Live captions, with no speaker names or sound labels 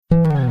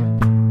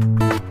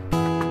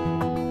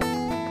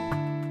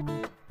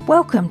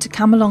Welcome to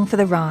Come Along for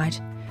the Ride,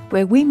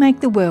 where we make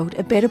the world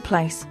a better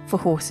place for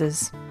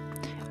horses.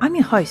 I'm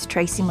your host,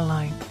 Tracy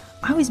Malone.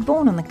 I was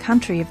born on the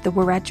country of the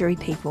Wiradjuri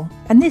people,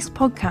 and this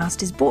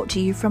podcast is brought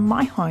to you from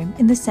my home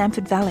in the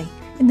Samford Valley,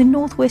 in the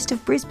northwest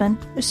of Brisbane,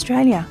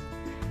 Australia.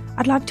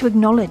 I'd like to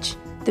acknowledge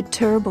the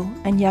Turrbal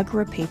and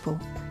Yagara people,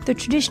 the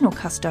traditional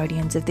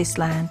custodians of this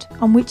land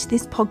on which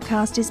this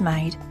podcast is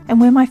made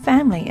and where my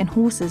family and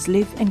horses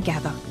live and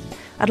gather.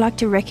 I'd like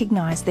to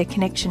recognise their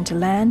connection to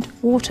land,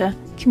 water,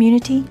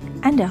 community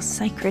and our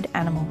sacred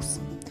animals.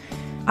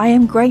 I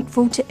am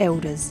grateful to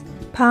elders,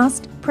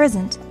 past,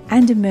 present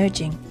and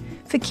emerging,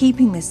 for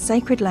keeping this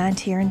sacred land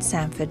here in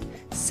Samford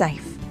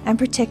safe and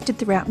protected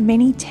throughout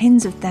many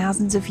tens of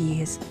thousands of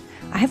years.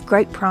 I have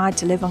great pride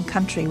to live on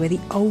country where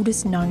the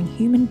oldest known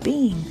human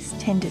beings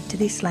tended to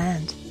this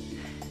land.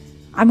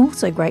 I'm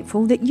also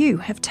grateful that you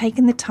have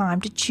taken the time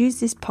to choose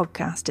this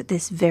podcast at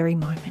this very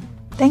moment.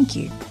 Thank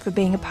you for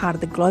being a part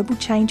of the global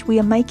change we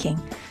are making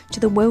to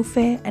the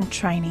welfare and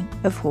training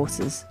of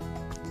horses.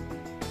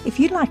 If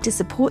you'd like to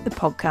support the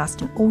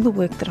podcast and all the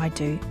work that I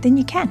do, then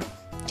you can.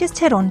 Just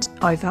head on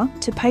over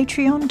to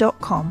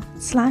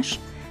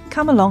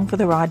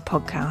patreon.com/comealongfortheride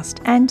podcast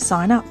and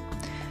sign up.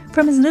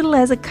 From as little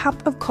as a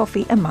cup of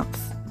coffee a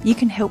month, you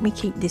can help me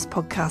keep this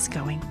podcast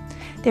going.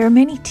 There are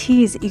many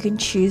tiers that you can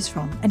choose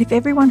from, and if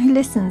everyone who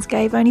listens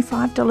gave only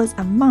 $5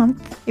 a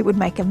month, it would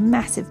make a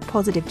massive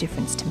positive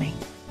difference to me.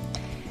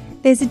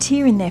 There's a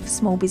tier in there for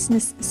small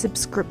business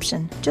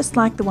subscription, just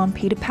like the one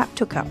Peter Papp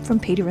took up from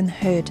Peter and the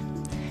Herd.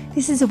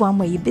 This is the one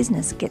where your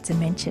business gets a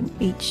mention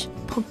each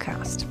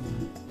podcast.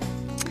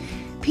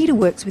 Peter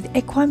works with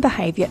equine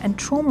behaviour and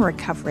trauma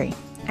recovery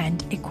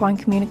and equine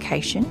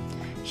communication,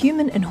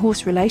 human and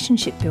horse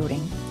relationship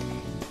building.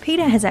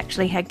 Peter has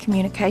actually had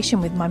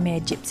communication with my mare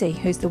Gypsy,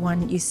 who's the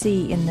one you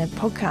see in the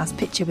podcast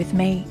picture with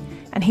me,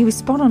 and he was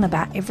spot on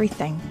about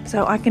everything,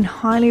 so I can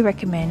highly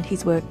recommend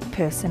his work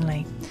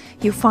personally.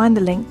 You'll find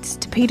the links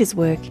to Peter's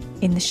work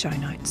in the show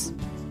notes.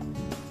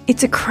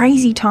 It's a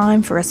crazy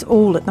time for us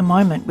all at the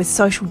moment with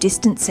social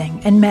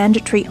distancing and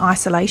mandatory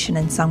isolation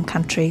in some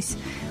countries.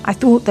 I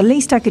thought the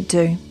least I could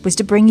do was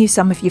to bring you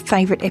some of your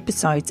favourite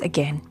episodes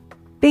again.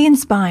 Be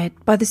inspired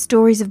by the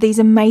stories of these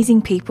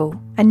amazing people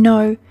and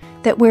know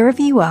that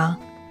wherever you are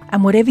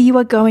and whatever you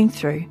are going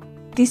through,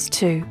 this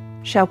too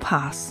shall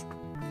pass.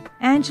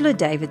 Angela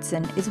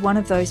Davidson is one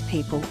of those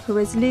people who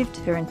has lived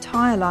her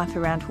entire life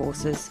around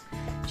horses.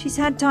 She's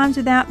had times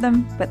without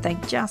them, but they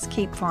just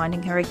keep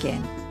finding her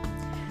again.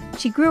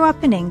 She grew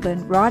up in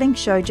England riding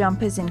show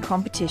jumpers in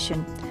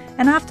competition,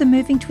 and after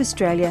moving to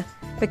Australia,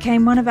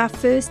 became one of our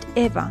first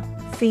ever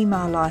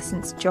female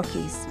licensed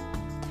jockeys.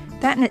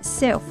 That in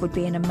itself would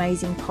be an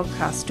amazing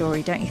podcast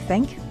story, don't you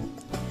think?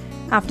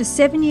 After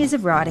 7 years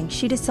of riding,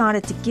 she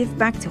decided to give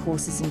back to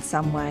horses in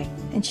some way,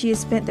 and she has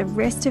spent the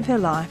rest of her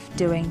life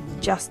doing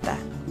just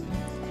that.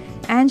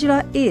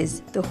 Angela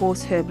is the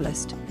horse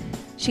herbalist.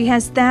 She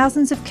has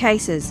thousands of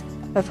cases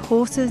of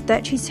horses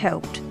that she's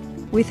helped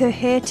with her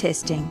hair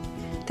testing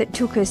that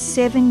took her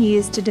 7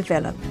 years to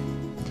develop.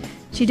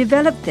 She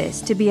developed this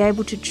to be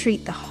able to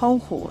treat the whole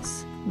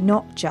horse,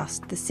 not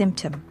just the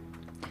symptom.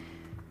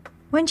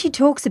 When she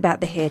talks about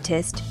the hair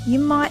test, you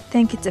might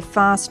think it's a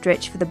far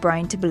stretch for the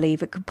brain to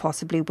believe it could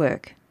possibly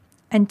work.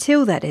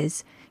 Until, that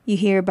is, you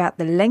hear about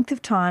the length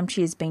of time she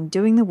has been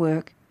doing the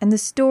work and the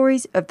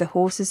stories of the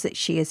horses that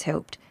she has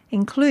helped,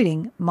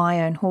 including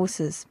my own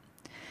horses.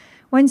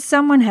 When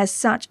someone has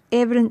such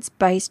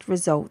evidence-based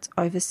results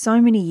over so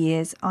many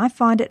years, I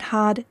find it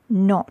hard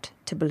not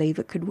to believe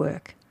it could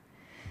work.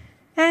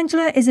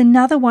 Angela is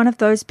another one of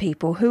those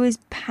people who is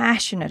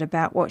passionate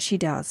about what she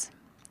does.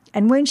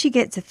 And when she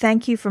gets a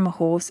thank you from a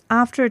horse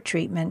after a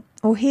treatment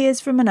or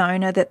hears from an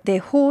owner that their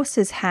horse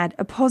has had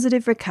a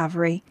positive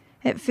recovery,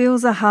 it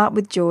fills her heart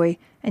with joy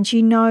and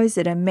she knows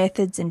that her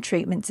methods and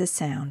treatments are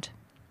sound.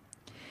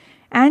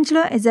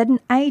 Angela is at an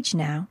age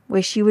now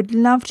where she would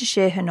love to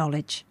share her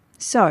knowledge.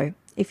 So,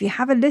 if you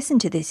have a listen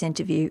to this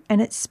interview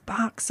and it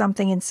sparks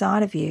something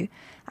inside of you,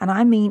 and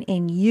I mean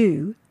in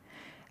you,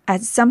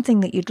 as something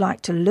that you'd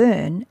like to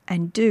learn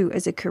and do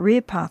as a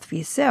career path for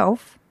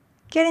yourself,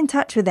 get in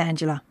touch with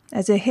Angela,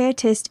 as her hair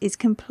test is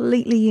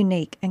completely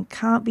unique and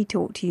can't be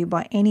taught to you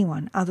by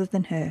anyone other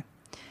than her.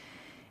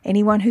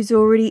 Anyone who's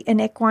already an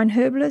equine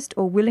herbalist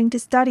or willing to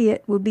study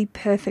it would be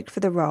perfect for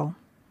the role.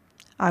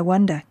 I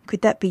wonder,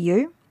 could that be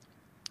you?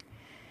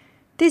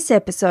 This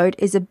episode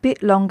is a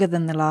bit longer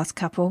than the last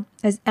couple,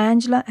 as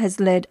Angela has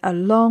led a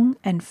long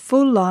and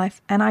full life,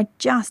 and I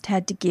just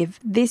had to give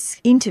this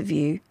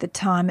interview the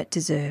time it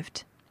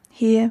deserved.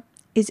 Here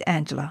is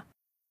Angela.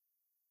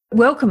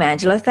 Welcome,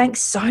 Angela. Thanks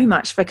so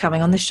much for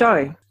coming on the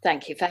show.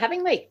 Thank you for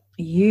having me.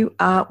 You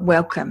are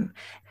welcome.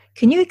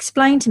 Can you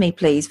explain to me,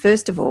 please,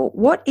 first of all,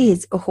 what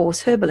is a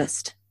horse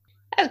herbalist?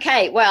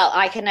 Okay, well,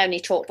 I can only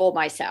talk for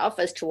myself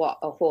as to what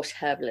a horse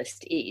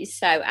herbalist is.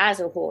 So as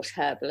a horse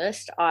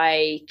herbalist,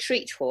 I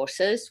treat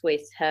horses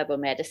with herbal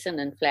medicine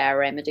and flower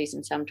remedies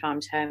and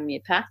sometimes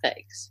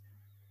homeopathics.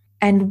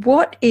 And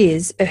what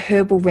is a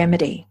herbal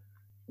remedy?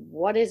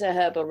 What is a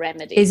herbal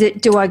remedy?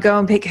 Do I go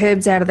and pick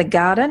herbs out of the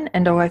garden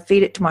and do I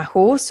feed it to my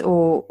horse,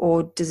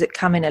 or does it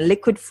come in a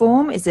liquid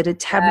form? Is it a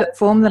tablet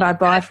form that I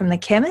buy from the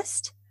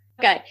chemist?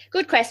 Okay,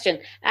 good question.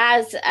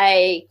 As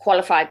a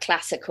qualified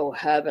classical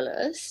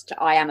herbalist,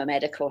 I am a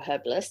medical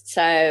herbalist,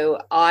 so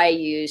I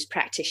use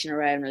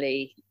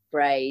practitioner-only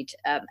grade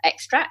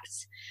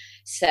extracts.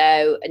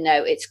 So,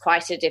 no, it's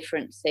quite a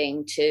different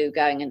thing to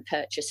going and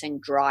purchasing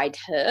dried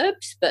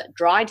herbs, but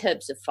dried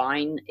herbs are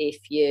fine if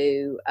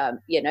you,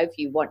 if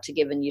you want to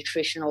give a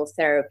nutritional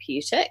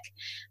therapeutic,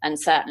 and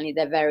certainly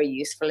they're very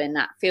useful in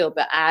that field.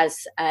 But as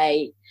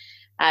a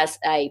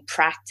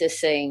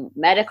practicing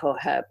medical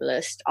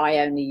herbalist, I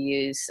only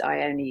use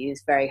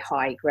very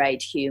high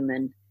grade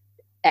human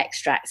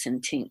extracts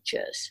and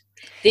tinctures.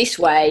 This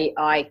way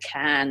I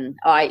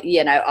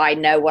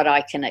know what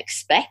I can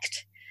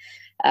expect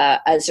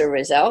as a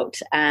result,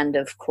 and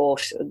of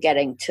course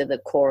getting to the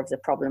core of the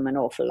problem an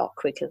awful lot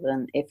quicker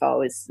than if I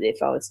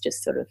was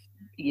just sort of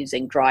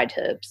using dried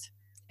herbs.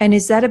 And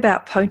is that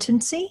about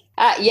potency?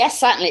 Yes,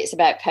 certainly it's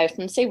about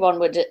potency. One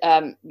would,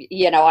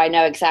 I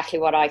know exactly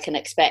what I can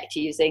expect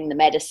using the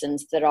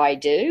medicines that I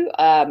do.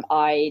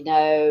 I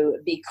know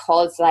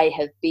because they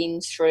have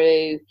been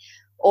through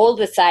all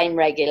the same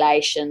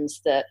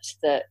regulations that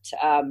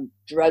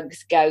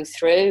drugs go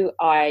through,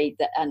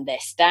 and they're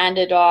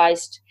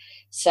standardized.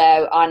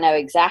 So I know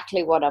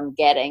exactly what I'm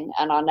getting,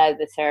 and I know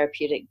the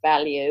therapeutic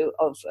value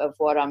of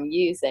what I'm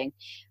using.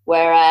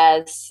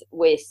 Whereas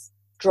with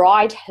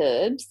dried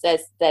herbs,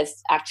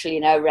 there's actually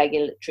no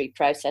regulatory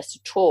process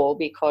at all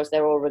because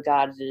they're all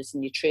regarded as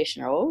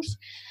nutritionals.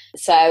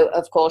 So,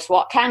 of course,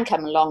 what can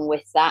come along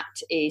with that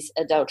is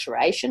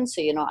adulteration. So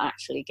you're not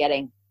actually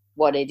getting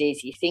what it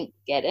is you think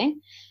you're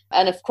getting.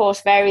 And, of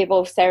course,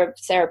 variable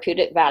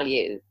therapeutic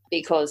value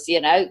because,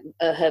 a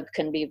herb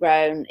can be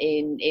grown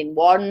in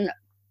one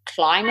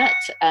climate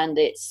and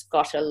it's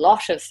got a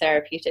lot of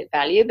therapeutic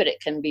value, but it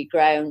can be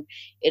grown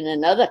in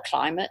another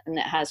climate and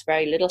it has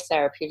very little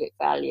therapeutic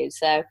value.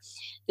 So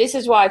this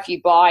is why if you're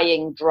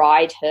buying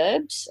dried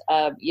herbs,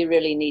 you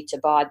really need to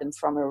buy them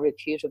from a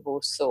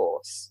reputable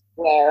source.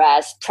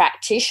 Whereas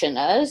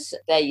practitioners,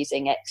 they're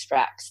using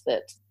extracts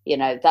that,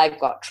 they've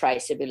got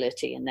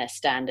traceability and they're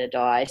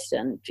standardized,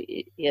 and,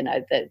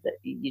 that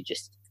you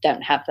just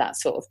don't have that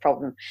sort of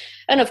problem.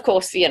 And of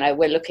course,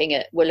 we're looking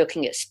at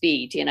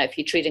speed. If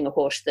you're treating a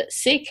horse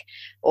that's sick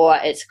or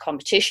it's a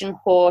competition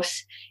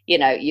horse,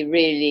 you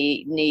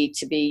really need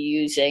to be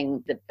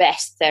using the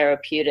best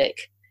therapeutic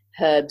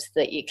herbs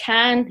that you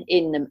can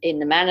in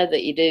the manner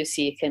that you do,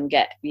 so you can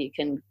get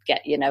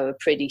a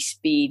pretty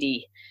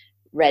speedy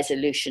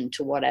resolution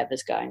to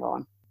whatever's going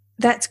on.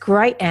 That's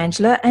great,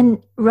 Angela.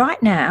 And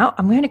right now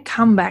I'm going to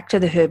come back to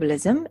the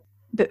herbalism,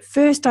 but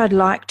first I'd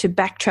like to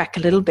backtrack a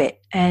little bit.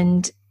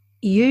 And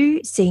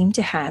you seem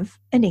to have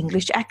an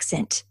English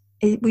accent.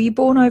 Were you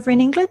born over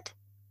in England?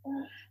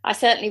 I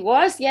certainly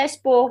was, yes,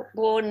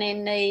 born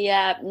in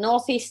the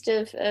northeast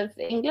of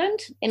England,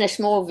 in a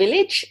small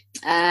village.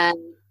 And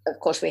of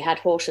course we had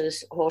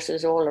horses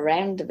all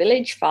around the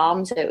village,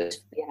 farms. It was,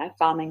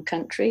 farming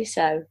country.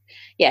 So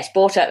yes,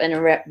 brought up in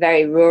a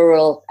very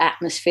rural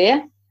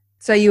atmosphere.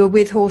 So you were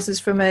with horses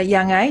from a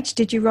young age.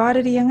 Did you ride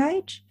at a young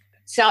age?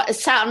 So I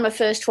sat on my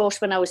first horse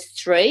when I was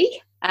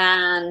 3.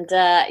 And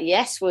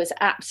was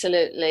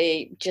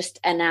absolutely just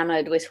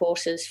enamoured with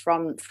horses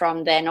from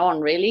then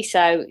on, really.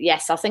 So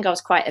yes, I think I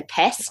was quite a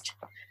pest,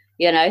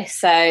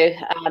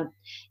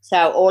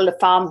 So all the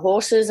farm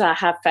horses, I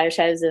have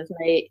photos of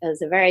me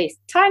as a very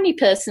tiny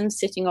person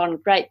sitting on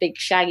great big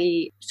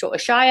shaggy sort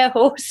of Shire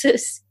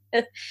horses.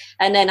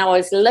 And then I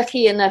was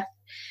lucky enough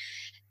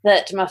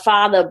that my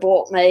father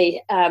bought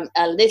me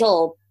a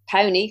little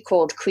pony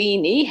called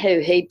Queenie, who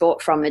he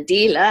bought from a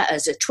dealer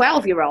as a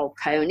 12-year-old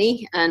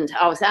pony, and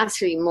I was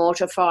absolutely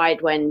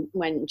mortified when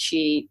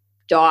she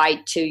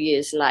died 2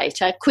 years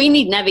later.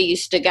 Queenie never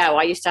used to go.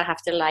 I used to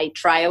have to lay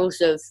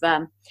trails of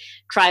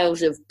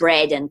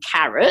bread and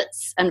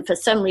carrots, and for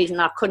some reason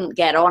I couldn't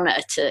get on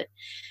her to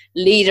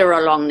lead her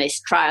along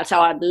this trail. So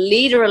I'd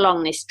lead her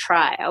along this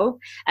trail,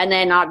 and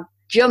then I'd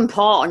jump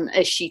on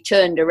as she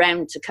turned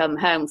around to come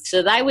home.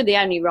 So they were the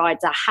only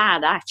rides I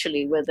had,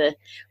 actually, when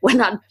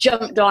I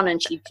jumped on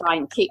and she'd try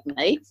and kick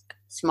me.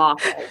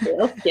 Smart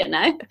girl, jump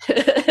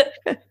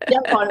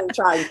on and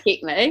try and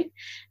kick me.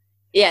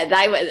 Yeah,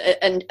 they were,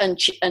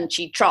 and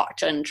she'd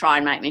trot and try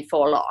and make me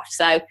fall off.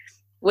 So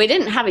we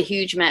didn't have a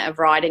huge amount of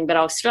riding, but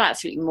I was still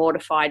absolutely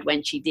mortified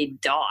when she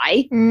did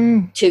die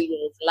 2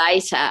 years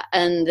later.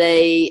 And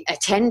the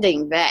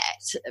attending vet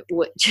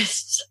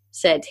just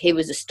said he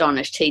was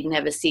astonished. He'd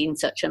never seen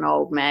such an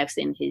old mouse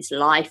in his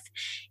life.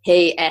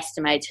 He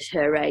estimated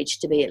her age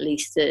to be at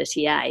least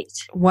 38.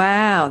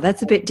 Wow,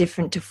 that's a bit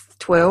different to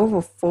 12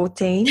 or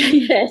 14.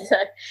 Yeah,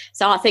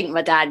 so I think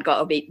my dad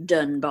got a bit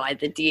done by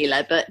the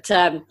dealer, but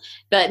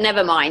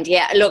never mind.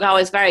 Yeah, look, I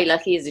was very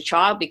lucky as a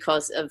child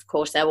because, of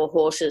course, there were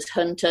horses,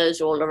 hunters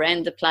all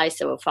around the place.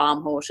 There were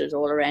farm horses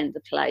all around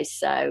the place.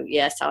 So,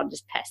 yes, I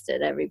just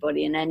pestered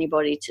everybody and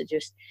anybody to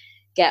just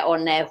get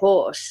on their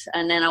horse.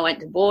 And then I went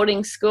to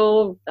boarding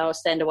school. I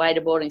was sent away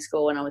to boarding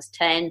school when I was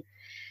 10.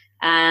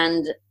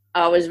 And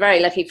I was very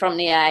lucky. From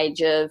the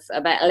age of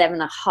about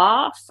 11 and a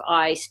half,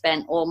 I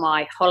spent all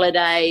my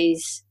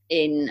holidays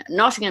in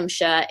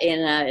Nottinghamshire in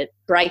a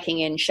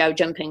breaking-in show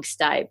jumping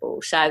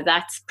stable. So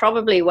that's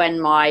probably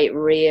when my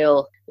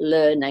real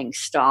learning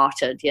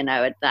started,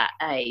 at that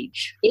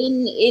age.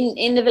 In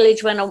the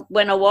village,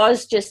 when I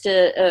was just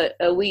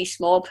a wee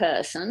small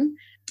person,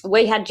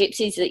 we had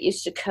gypsies that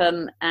used to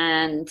come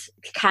and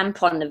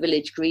camp on the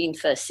village green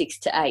for 6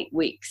 to 8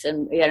 weeks.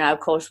 And, of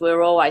course, we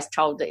were always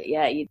told that,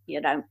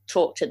 you don't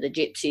talk to the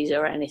gypsies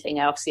or anything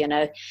else,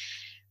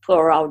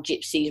 Poor old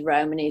gypsies,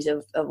 Romanies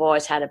have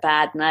always had a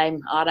bad name.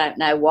 I don't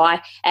know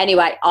why.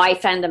 Anyway, I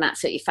found them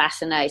absolutely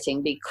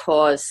fascinating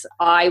because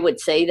I would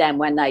see them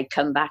when they'd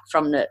come back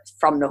from the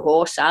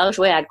horse sales.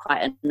 We had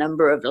quite a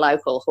number of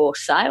local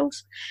horse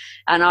sales.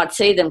 And I'd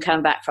see them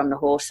come back from the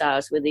horse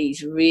sales with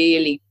these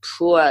really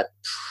poor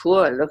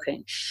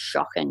looking,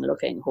 shocking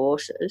looking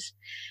horses.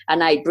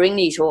 And they'd bring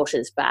these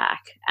horses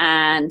back.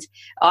 And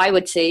I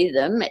would see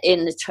them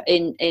in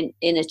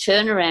a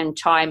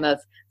turnaround time of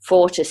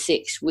 4 to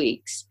 6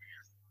 weeks.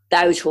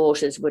 Those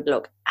horses would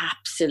look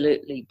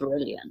absolutely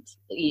brilliant.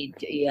 You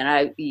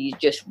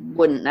just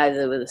wouldn't know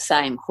they were the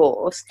same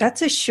horse.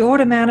 That's a short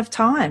amount of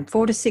time,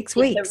 4 to 6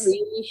 weeks. It's a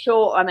really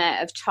short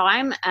amount of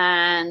time.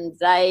 And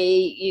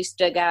they used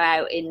to go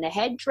out in the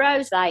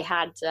hedgerows. They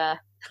had,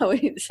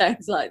 it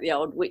sounds like the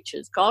old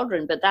witch's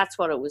cauldron, but that's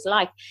what it was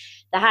like.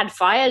 They had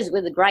fires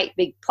with a great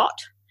big pot.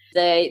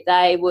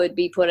 They would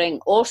be putting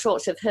all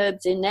sorts of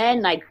herbs in there,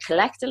 and they'd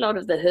collect a lot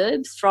of the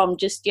herbs from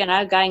just,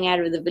 going out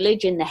of the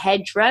village in the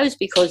hedgerows,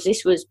 because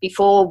this was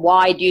before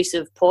wide use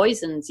of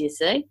poisons, you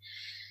see.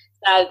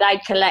 So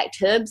they'd collect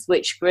herbs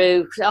which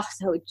grew,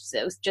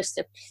 it was just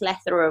a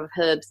plethora of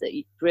herbs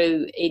that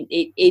grew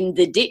in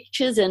the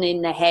ditches and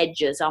in the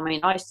hedges. I mean,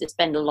 I used to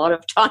spend a lot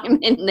of time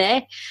in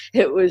there.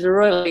 It was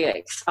really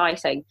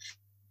exciting.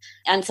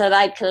 And so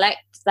they'd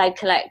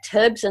collect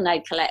herbs and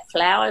they'd collect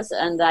flowers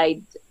and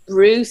they'd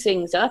brew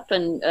things up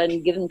and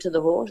give them to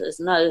the horses.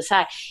 And as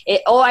I say,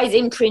 it always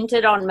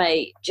imprinted on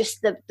me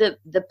just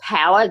the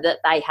power that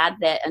they had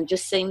there and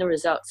just seeing the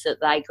results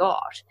that they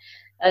got.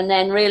 And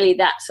then really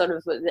that sort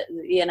of,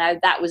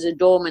 that was a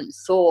dormant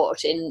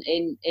thought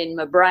in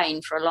my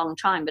brain for a long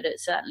time, but it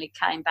certainly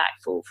came back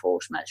full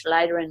force much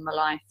later in my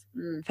life.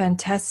 Mm.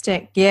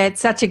 Fantastic. Yeah,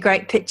 it's such a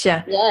great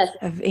picture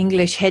of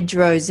English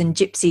hedgerows and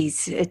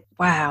gypsies.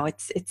 Wow,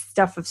 it's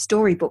stuff of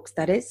storybooks,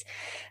 that is.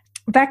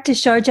 Back to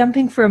show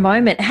jumping for a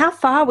moment. How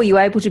far were you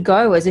able to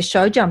go as a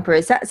show jumper?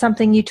 Is that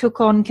something you took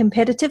on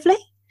competitively?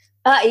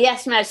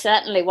 Yes, most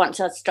certainly. Once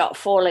I stopped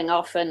falling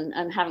off and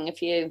having a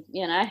few,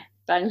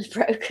 bones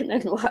broken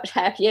and what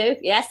have you.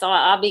 Yes,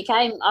 I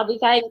became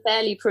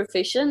fairly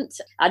proficient.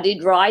 I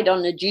did ride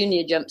on the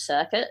junior jump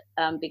circuit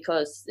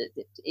because,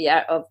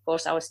 of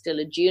course, I was still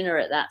a junior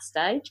at that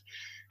stage.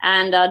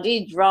 And I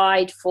did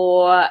ride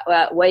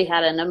we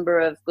had a number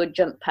of good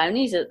jump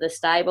ponies at the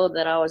stable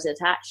that I was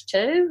attached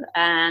to,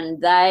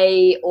 and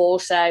they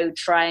also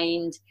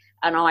trained,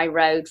 and I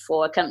rode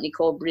for a company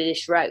called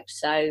British Rope.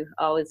 So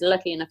I was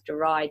lucky enough to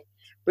ride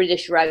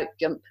British Rope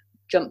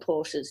jump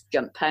horses,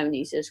 jump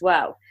ponies as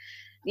well.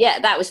 Yeah,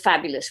 that was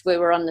fabulous. We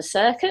were on the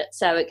circuit,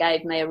 so it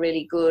gave me a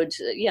really good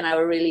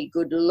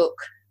look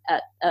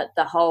at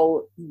the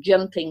whole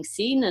jumping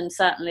scene, and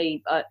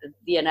certainly, I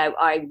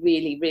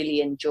really,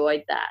 really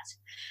enjoyed that.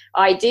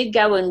 I did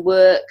go and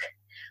work,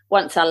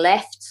 once I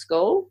left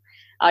school,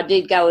 I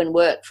did go and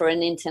work for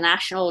an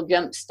international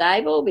jump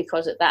stable,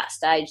 because at that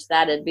stage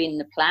that had been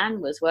the plan,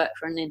 was work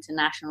for an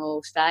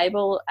international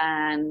stable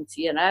and,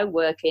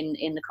 work in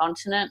the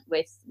continent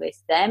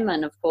with them.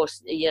 And of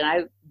course,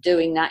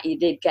 doing that, you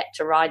did get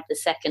to ride the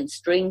second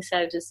string,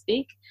 so to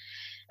speak.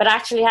 But I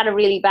actually had a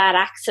really bad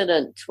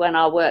accident when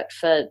I worked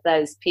for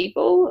those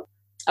people.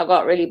 I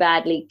got really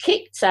badly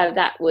kicked, so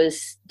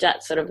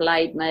that sort of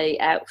laid me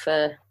out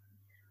for,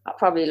 I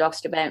probably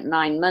lost about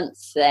 9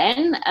 months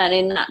then. And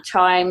in that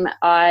time,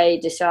 I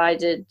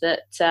decided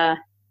that,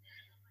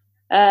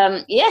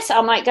 yes,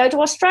 I might go to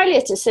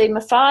Australia to see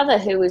my father,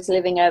 who was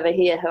living over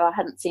here, who I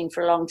hadn't seen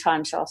for a long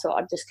time. So I thought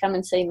I'd just come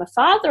and see my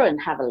father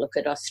and have a look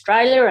at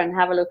Australia and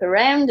have a look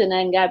around and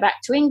then go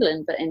back to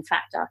England. But in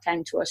fact, I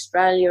came to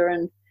Australia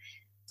and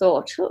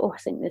thought, I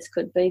think this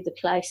could be the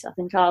place. I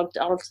think I'll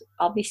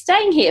be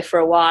staying here for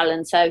a while.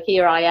 And so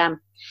here I am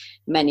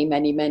many,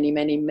 many, many,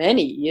 many,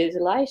 many years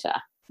later.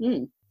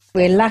 Mm.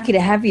 We're lucky to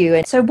have you.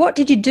 And so what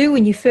did you do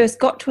when you first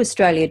got to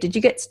Australia? Did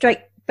you get straight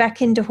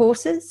back into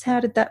horses? How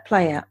did that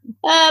play out?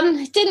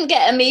 Didn't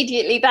get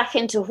immediately back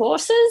into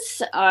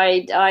horses.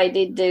 I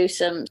did do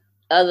some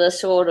other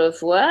sort of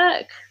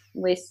work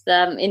with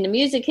in the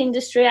music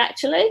industry,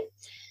 actually.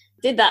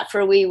 Did that for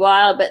a wee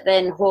while, but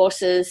then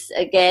horses,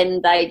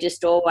 again, they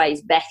just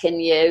always beckon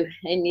you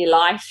in your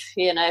life,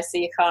 so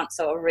you can't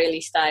sort of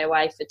really stay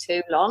away for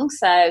too long.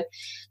 So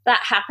that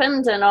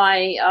happened, and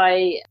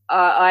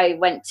I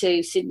went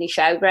to Sydney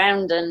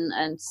Showground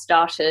and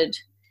started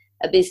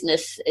a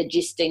business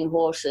adjusting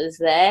horses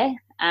there.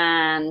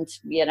 and,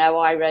 you know,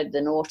 I rode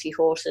the naughty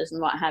horses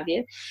and what have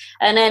you.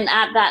 And then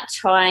at that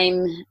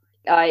time,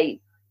 I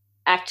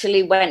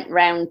actually went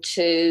round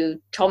to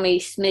Tommy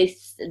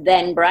Smith's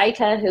then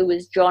breaker, who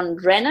was John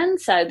Drennan.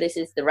 So this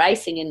is the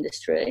racing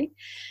industry.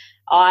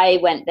 I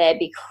went there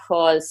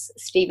because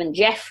Stephen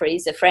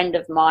Jeffries, a friend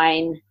of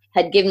mine,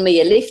 had given me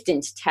a lift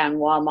into town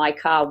while my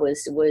car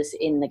was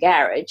in the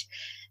garage.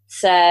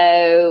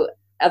 So,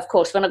 of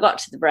course, when I got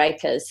to the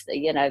breakers,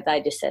 you know,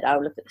 they just said, oh,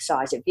 look at the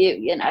size of you,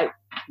 you know,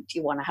 do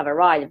you want to have a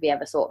ride? Have you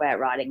ever thought about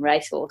riding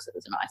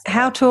racehorses? And I said,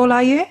 how tall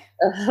are you?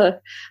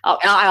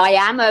 I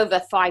am over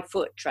 5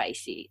 foot,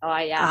 Tracy.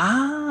 I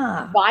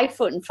am 5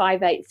 foot and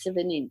 5/8 of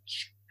an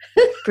inch.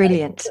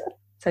 Brilliant.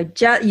 So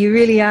you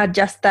really are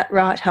just that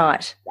right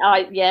height.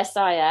 Yes,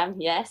 I am,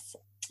 yes.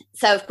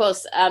 So, of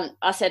course,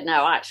 I said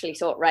no. I actually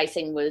thought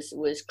racing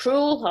was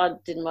cruel. I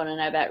didn't want to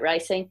know about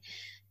racing.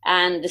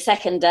 And the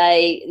second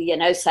day, you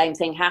know, same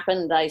thing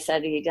happened. They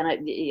said, are you going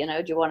to, you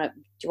know, do you want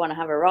to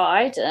have a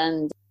ride?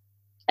 And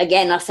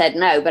again, I said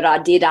no, but I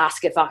did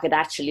ask if I could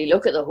actually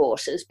look at the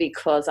horses,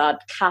 because I'd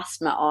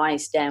cast my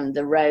eyes down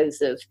the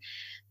rows of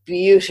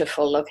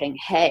beautiful looking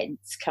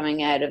heads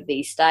coming out of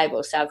these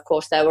stables. So, of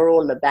course, they were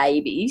all the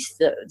babies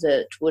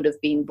that would have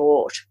been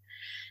bought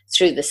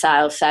through the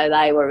sale, so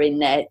they were in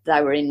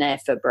there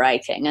for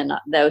breaking, and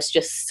there was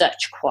just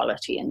such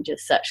quality and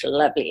just such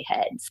lovely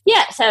heads.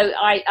 Yeah, so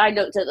I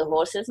looked at the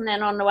horses, and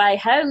then on the way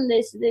home,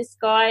 this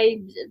guy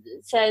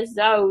says,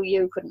 oh,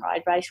 you couldn't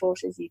ride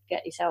racehorses, you'd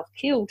get yourself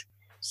killed.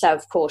 So,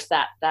 of course,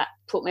 that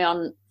put me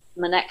on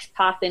my next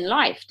path in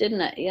life,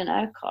 didn't it? You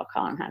know, I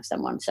can't have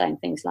someone saying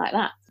things like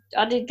that.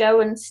 I did go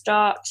and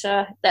start,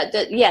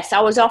 yes,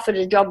 I was offered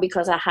a job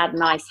because I had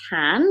nice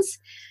hands,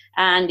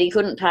 and he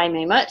couldn't pay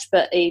me much,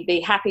 but he'd be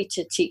happy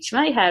to teach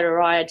me how to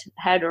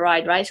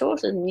ride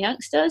racehorses and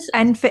youngsters.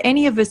 And for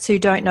any of us who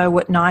don't know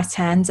what nice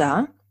hands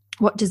are,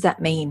 what does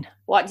that mean?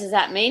 What does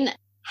that mean?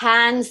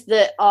 Hands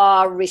that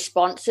are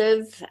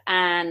responsive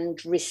and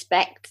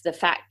respect the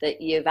fact that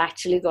you've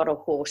actually got a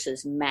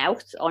horse's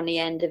mouth on the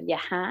end of your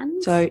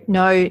hand. So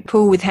no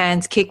pull with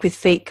hands, kick with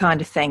feet kind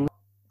of thing.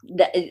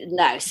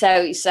 No,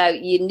 so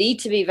you need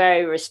to be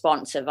very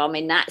responsive. I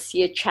mean, that's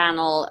your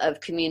channel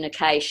of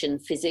communication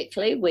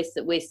physically with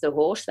the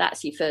horse.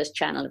 That's your first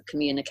channel of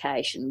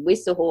communication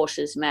with the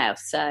horse's mouth.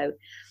 So,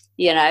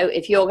 you know,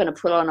 if you're going to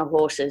pull on a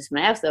horse's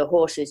mouth, the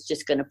horse is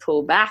just going to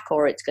pull back,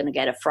 or it's going to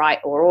get a fright,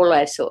 or all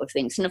those sort of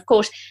things. And of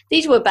course,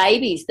 these were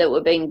babies that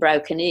were being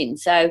broken in.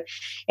 So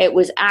it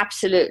was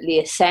absolutely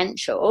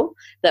essential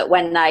that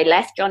when they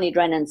left Johnny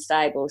Drennan's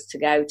stables to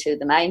go to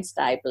the main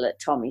stable at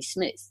Tommy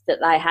Smith's, that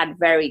they had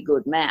very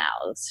good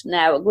mouths.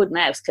 Now, a good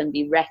mouth can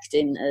be wrecked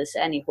in, as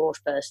any horse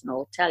person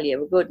will tell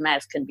you, a good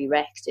mouth can be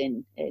wrecked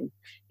in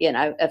you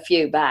know, a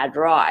few bad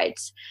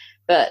rides.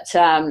 But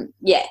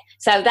yeah,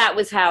 so that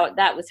was how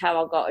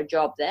I got a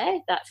job there.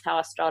 That's how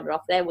I started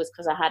off there, was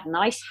because I had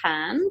nice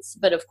hands.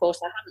 But of course,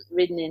 I haven't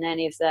ridden in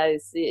any of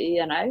those,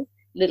 you know,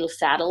 little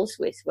saddles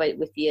with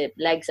your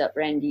legs up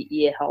around your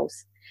ear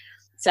holes.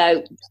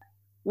 So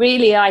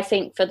really, I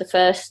think for the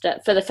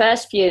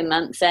first few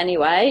months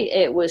anyway,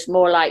 it was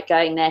more like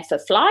going there for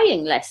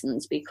flying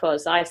lessons,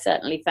 because I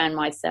certainly found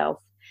myself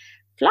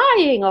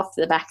flying off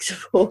the backs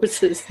of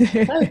horses over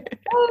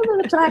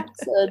the tracks.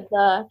 And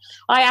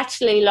I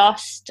actually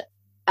lost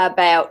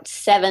about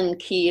 7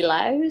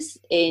 kilos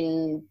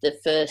in the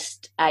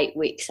first 8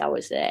 weeks I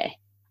was there.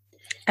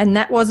 And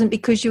that wasn't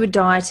because you were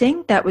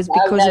dieting? That was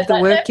because of the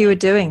work you were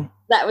doing?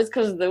 That was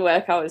because of the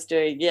work I was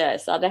doing,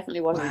 yes. I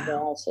definitely wasn't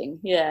dieting.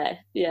 Yeah.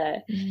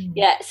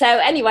 So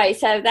anyway,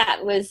 so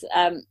that was,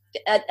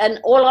 and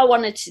all I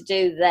wanted to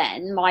do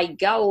then, my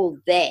goal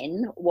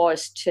then,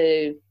 was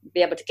to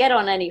be able to get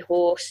on any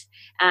horse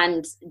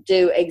and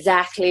do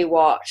exactly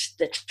what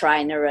the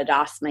trainer had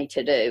asked me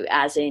to do,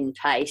 as in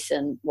pace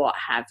and what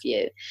have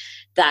you.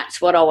 That's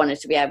what I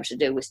wanted to be able to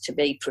do, was to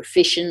be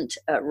proficient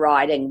at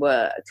riding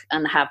work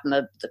and have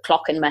the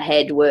clock in my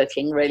head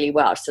working really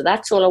well. So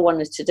that's all I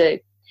wanted to do.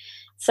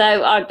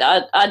 So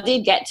I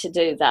did get to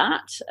do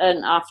that,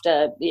 and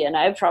after, you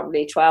know,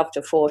 probably 12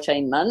 to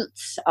 14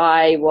 months,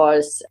 I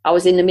was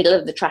in the middle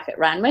of the track at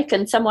Randwick,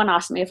 and someone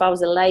asked me if I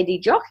was a lady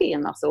jockey,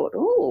 and I thought,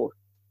 oh,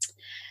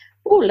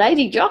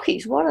 lady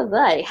jockeys, what are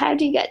they? How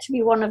do you get to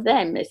be one of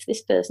them? If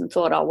this person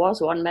thought I was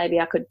one, maybe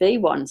I could be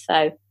one.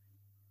 So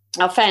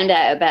I found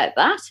out about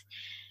that,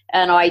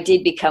 and I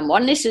did become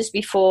one. This was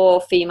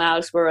before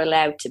females were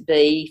allowed to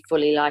be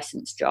fully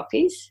licensed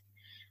jockeys.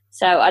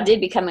 So I did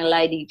become a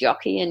lady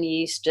jockey, and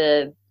used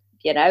to,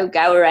 you know,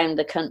 go around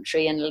the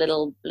country in a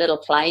little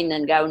plane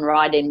and go and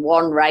ride in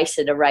one race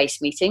at a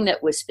race meeting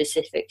that was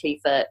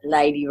specifically for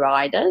lady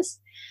riders.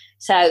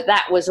 So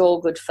that was all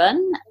good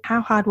fun.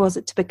 How hard was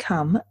it to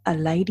become a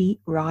lady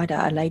rider,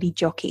 a lady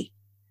jockey?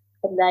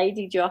 A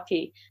lady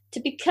jockey.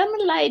 To become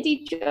a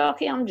lady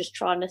jockey, I'm just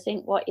trying to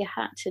think what you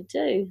had to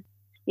do.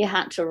 You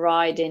had to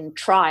ride in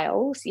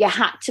trials. You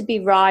had to be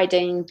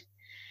riding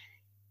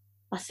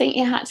I think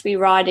you had to be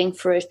riding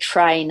for a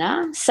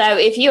trainer. So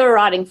if you were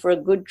riding for a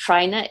good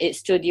trainer, it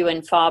stood you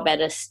in far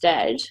better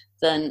stead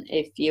than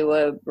if you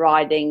were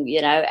riding,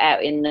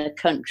 out in the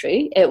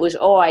country. It was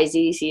always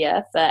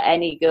easier for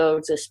any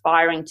girls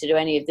aspiring to do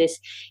any of this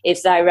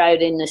if they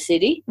rode in the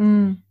city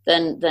than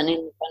in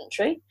the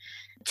country.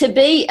 To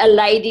be a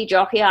lady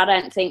jockey, I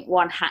don't think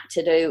one had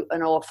to do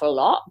an awful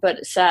lot,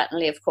 but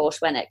certainly, of course,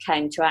 when it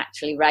came to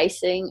actually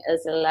racing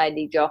as a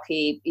lady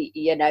jockey,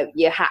 you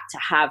had to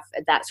have,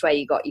 that's where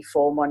you got your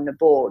form on the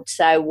board.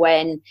 So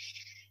when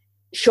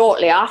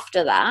shortly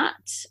after that,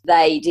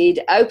 they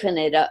did open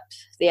it up,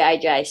 the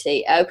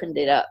AJC opened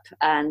it up,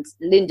 and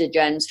Linda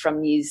Jones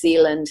from New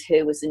Zealand,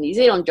 who was a New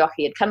Zealand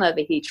jockey, had come over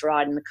here to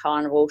ride in the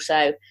carnival.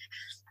 So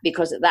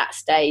because at that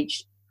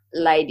stage,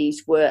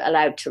 ladies were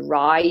allowed to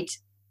ride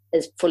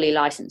as fully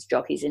licensed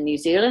jockeys in New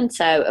Zealand.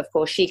 So, of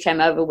course, she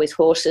came over with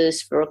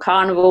horses for a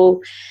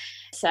carnival.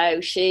 So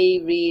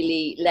she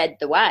really led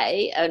the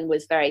way and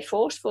was very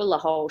forceful. The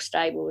whole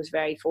stable was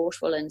very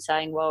forceful in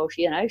saying, well,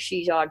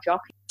 she's our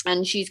jockey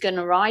and she's going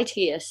to ride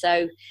here.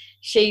 So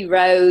she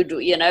rode,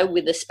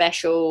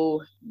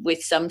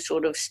 with some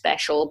sort of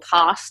special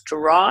pass to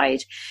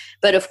ride.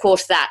 But of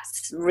course,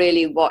 that's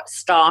really what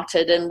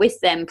started. And with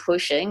them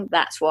pushing,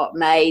 that's what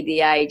made the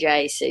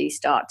AJC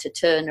start to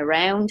turn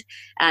around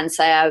and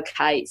say,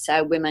 okay,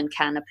 so women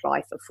can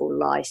apply for full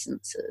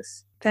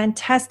licenses.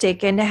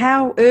 Fantastic. And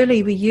how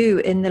early were you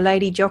in the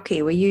lady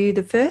jockey? Were you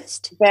the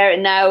first?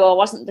 No, I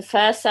wasn't the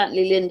first.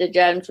 Certainly Linda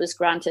Jones was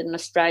granted an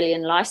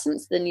Australian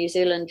licence, the New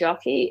Zealand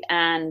jockey,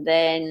 and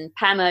then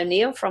Pam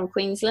O'Neill from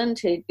Queensland,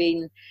 who'd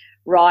been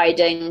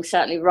riding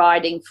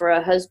for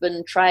her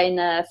husband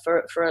trainer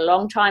for a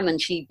long time,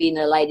 and she'd been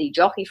a lady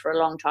jockey for a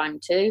long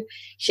time too.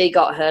 She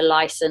got her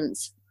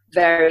licence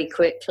very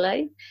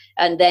quickly.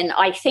 And then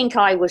I think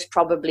I was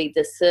probably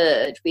the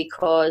third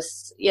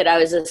because,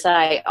 as I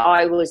say,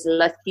 I was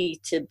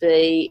lucky to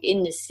be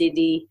in the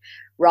city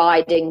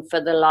riding for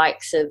the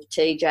likes of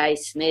TJ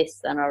Smith,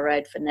 and I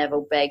rode for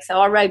Neville Begg. So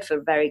I rode for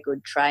very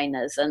good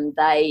trainers, and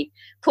they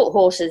put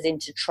horses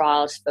into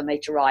trials for me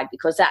to ride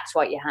because that's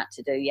what you had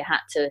to do. You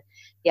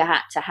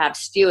had to have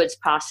stewards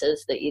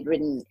passes that you'd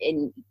ridden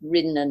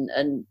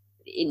and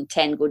in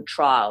 10 good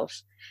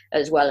trials,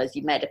 as well as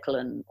your medical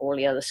and all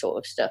the other sort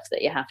of stuff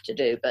that you have to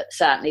do. But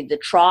certainly the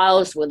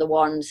trials were the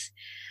ones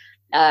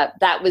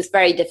that was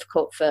very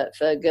difficult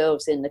for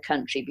girls in the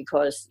country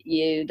because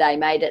they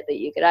made it that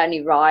you could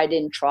only ride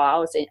in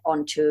trials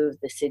on two of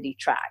the city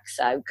tracks.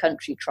 So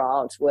country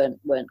trials weren't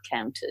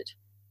counted.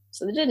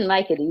 So they didn't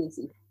make it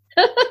easy.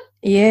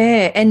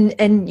 Yeah,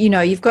 and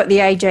you've got the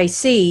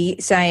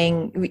AJC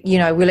saying,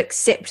 we'll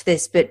accept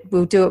this, but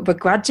we'll do it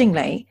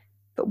begrudgingly.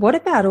 But what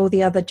about all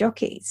the other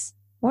jockeys?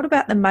 What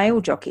about the male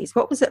jockeys?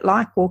 What was it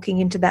like walking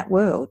into that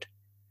world?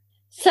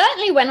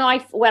 Certainly when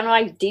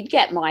I did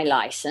get my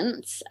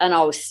licence and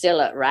I was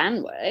still at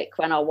Randwick,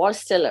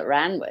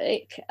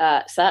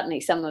 certainly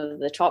some of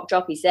the top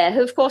jockeys there,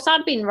 who of course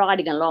I'd been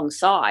riding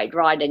alongside,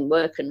 riding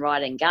work and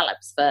riding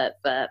gallops for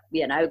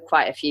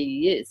quite a few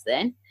years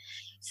then.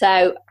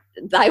 So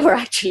they were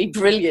actually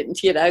brilliant.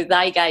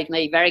 They gave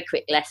me very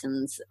quick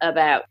lessons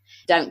about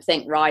don't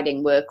think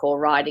riding work or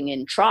riding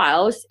in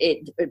trials.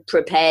 It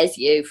prepares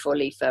you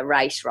fully for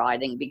race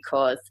riding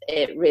because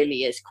it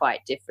really is quite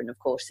different. Of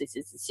course, this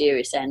is the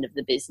serious end of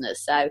the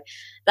business. So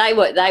they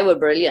were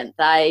brilliant.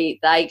 They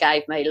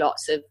gave me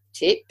lots of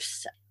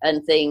tips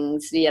and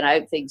things,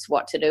 things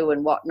what to do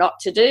and what not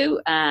to do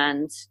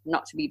and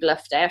not to be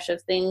bluffed out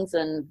of things.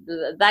 And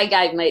they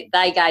gave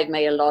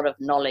me a lot of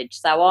knowledge.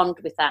 So armed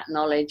with that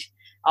knowledge,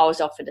 I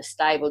was offered a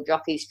stable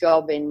jockey's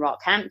job in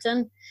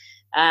Rockhampton,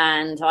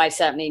 and I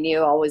certainly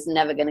knew I was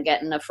never going to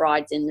get enough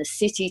rides in the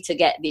city to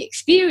get the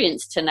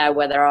experience to know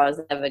whether I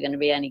was ever going to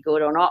be any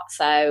good or not.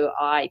 So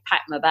I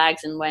packed my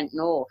bags and went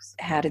north.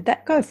 How did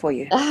that go for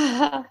you?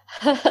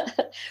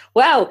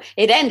 Well,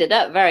 it ended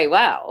up very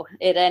well.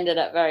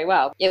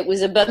 It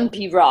was a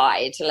bumpy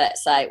ride,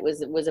 let's say. It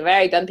was a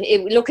very bumpy.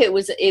 It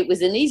was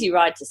an easy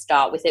ride to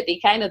start with. It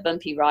became a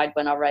bumpy ride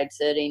when I rode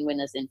 13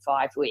 winners in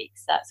 5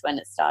 weeks. That's when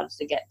it started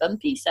to get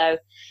bumpy. So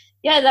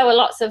yeah, there were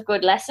lots of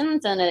good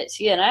lessons, and it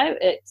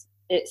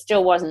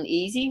still wasn't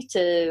easy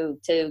to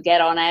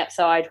get on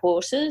outside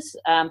horses.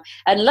 And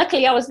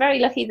luckily, I was very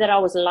lucky that I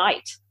was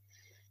light,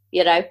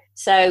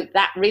 so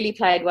that really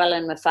played well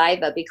in my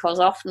favour because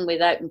often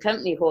with open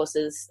company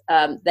horses,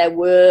 there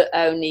were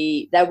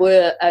only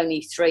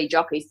 3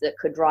 jockeys that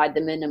could ride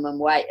the minimum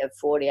weight of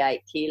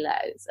 48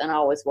 kilos, and I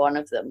was one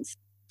of them.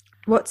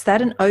 What's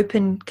that, an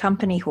open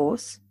company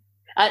horse?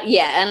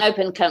 An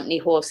open company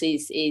horse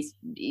is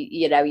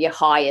your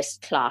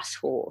highest class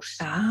horse.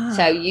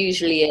 So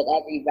usually at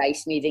every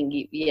race meeting,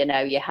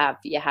 you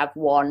have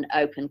one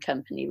open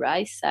company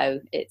race. So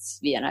it's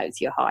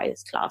your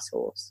highest class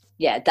horse.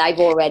 Yeah, they've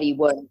already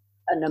won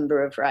a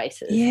number of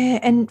races. Yeah,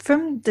 and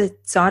from the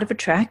side of a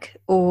track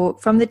or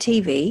from the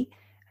TV,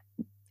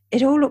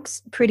 it all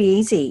looks pretty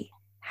easy.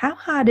 How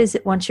hard is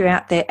it once you're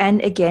out there?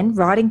 And again,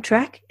 riding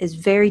track is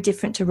very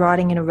different to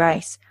riding in a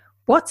race.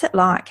 What's it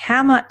like?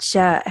 How much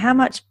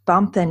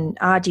bump and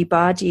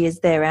argy-bargy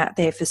is there out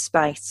there for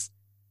space?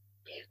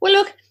 Well,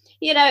 look,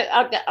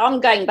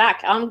 I'm going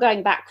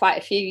back quite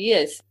a few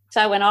years.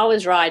 So when I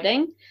was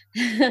riding,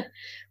 there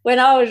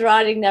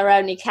were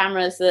only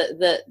cameras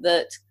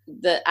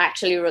that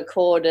actually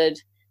recorded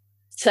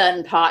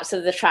certain parts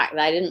of the track.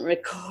 They didn't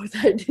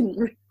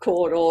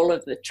record all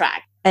of the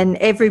track. And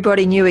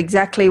everybody knew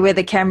exactly where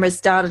the cameras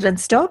started and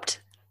stopped?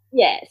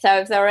 Yeah, so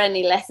if there were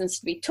any lessons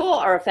to be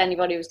taught, or if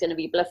anybody was going to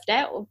be bluffed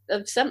out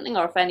of something,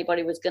 or if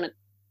anybody was going to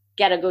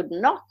get a good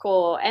knock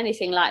or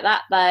anything like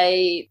that,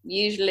 they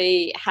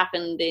usually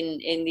happened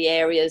in the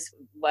areas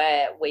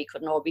where we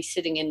couldn't all be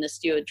sitting in the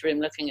steward's room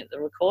looking at the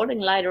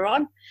recording later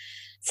on.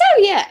 So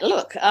yeah,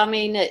 look, I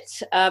mean,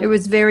 it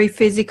was very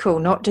physical,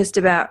 not just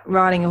about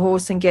riding a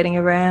horse and getting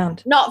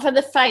around. Not for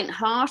the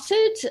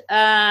faint-hearted.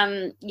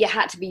 You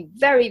had to be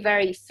very,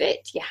 very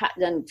fit.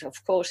 And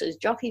of course, as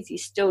jockeys, you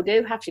still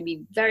do have to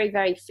be very,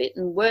 very fit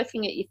and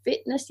working at your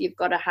fitness. You've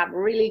got to have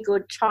really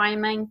good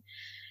timing.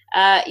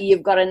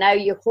 You've got to know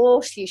your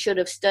horse. You should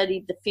have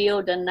studied the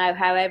field and know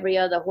how every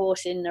other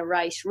horse in the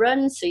race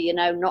runs, so you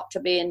know not to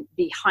be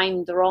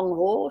behind the wrong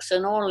horse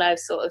and all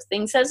those sort of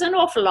things. There's an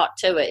awful lot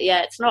to it.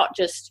 Yeah, it's not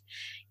just,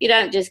 you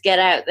don't just get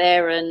out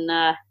there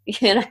and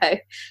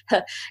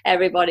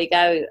everybody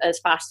go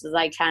as fast as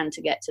they can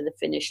to get to the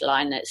finish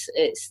line.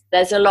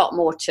 There's a lot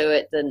more to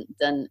it than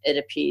it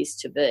appears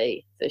to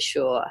be, for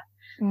sure.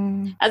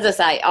 As I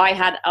say, I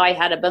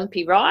had a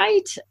bumpy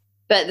ride.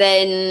 But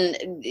then,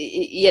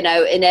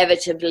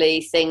 inevitably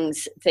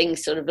things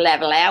sort of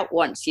level out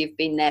once you've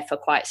been there for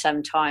quite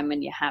some time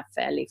and you have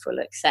fairly full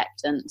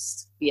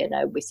acceptance,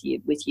 with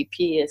your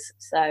peers.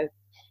 So,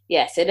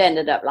 yes, it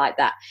ended up like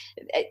that.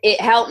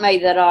 It helped me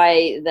that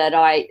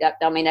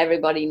I mean,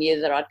 everybody knew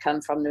that I'd come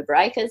from the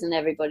breakers and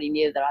everybody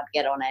knew that I'd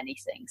get on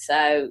anything.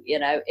 So,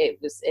 it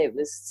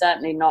was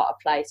certainly not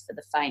a place for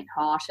the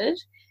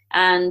faint-hearted.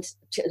 And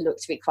to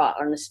be quite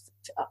honest,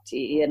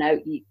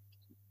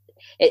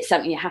 it's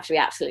something you have to be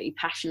absolutely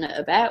passionate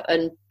about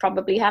and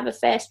probably have a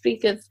fair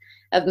streak of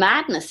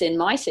madness in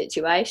my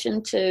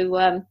situation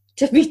to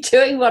be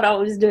doing what I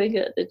was doing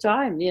at the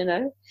time,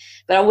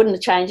 But I wouldn't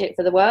have changed it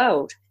for the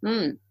world.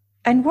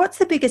 And what's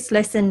the biggest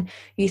lesson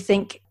you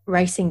think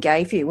racing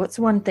gave you? What's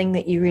the one thing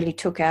that you really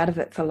took out of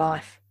it for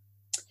life?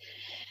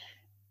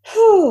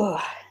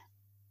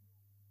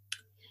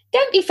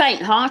 Don't be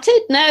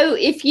faint-hearted. No,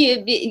 if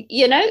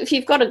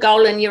you've got a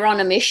goal and you're on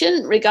a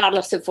mission,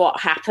 regardless of what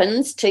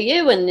happens to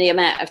you and the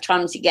amount of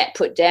times you get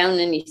put down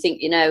and you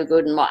think you're no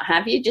good and what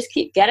have you, just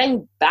keep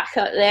getting back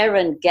out there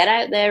and get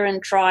out there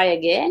and try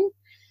again.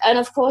 And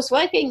of course,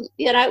 working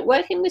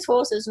with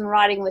horses and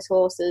riding with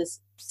horses,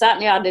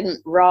 certainly I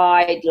didn't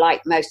ride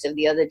like most of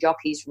the other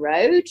jockeys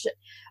rode.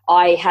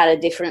 I had a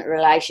different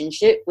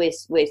relationship with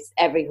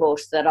every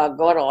horse that I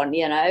got on,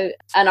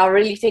 and I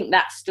really think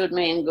that stood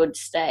me in good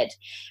stead.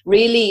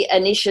 Really,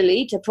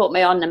 initially, to put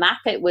me on the map,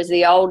 it was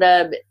the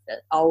older,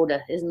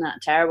 isn't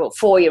that terrible?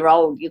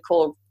 4-year-old, you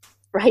call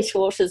race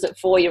horses at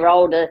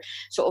 4-year-old are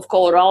sort of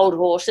called old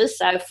horses.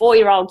 So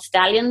 4-year-old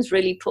stallions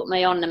really put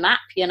me on the map,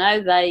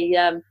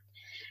 they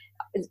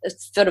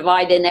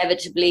I'd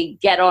inevitably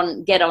get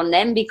on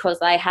them because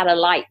they had a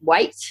light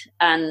weight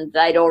and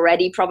they'd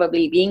already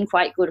probably been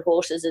quite good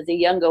horses as a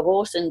younger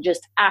horse and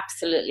just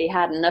absolutely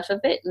had enough of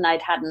it, and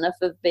they'd had enough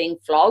of being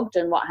flogged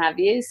and what have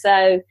you.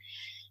 So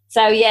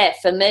yeah,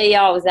 for me,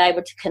 I was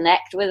able to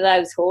connect with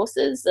those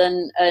horses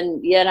and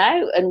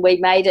we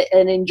made it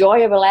an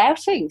enjoyable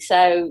outing.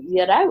 So,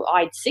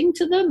 I'd sing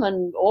to them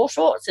and all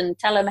sorts and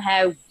tell them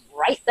how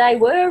great they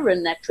were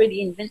and they're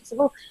pretty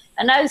invincible.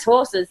 And those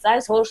horses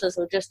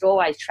will just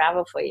always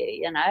travel for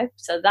you,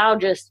 So they'll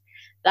just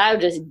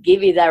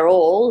give you their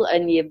all,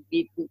 and you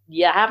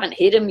haven't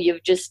hit them.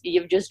 You've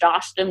just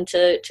asked them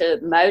to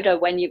motor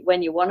when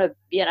you want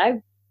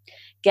to,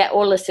 get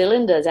all the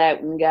cylinders out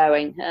and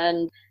going,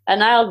 and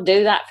they'll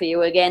do that for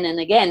you again and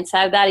again.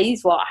 So that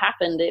is what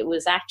happened. It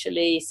was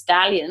actually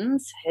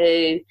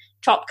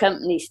top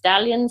company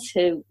stallions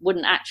who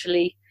wouldn't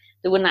actually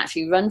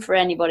run for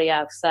anybody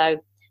else. So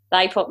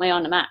they put me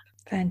on the map.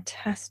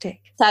 Fantastic.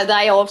 So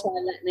they also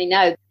let me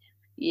know,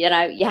 you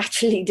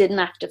actually didn't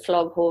have to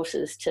flog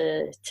horses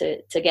to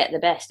get the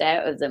best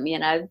out of them.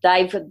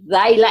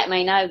 They let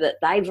me know that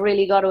they've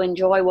really got to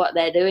enjoy what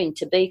they're doing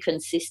to be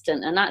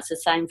consistent, and that's the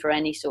same for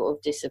any sort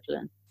of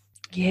discipline.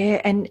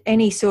 Yeah, and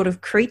any sort of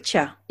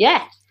creature.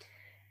 Yeah,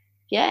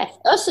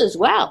 us as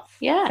well.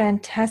 Yeah,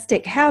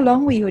 fantastic. How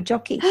long were you a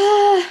jockey?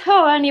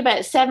 Only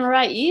about 7 or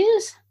 8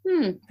 years.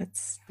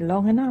 That's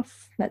long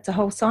enough. That's a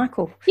whole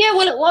cycle. Yeah,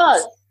 well, it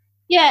was.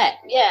 Yeah,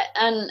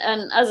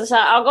 and as I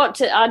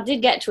say, I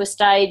did get to a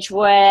stage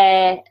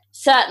where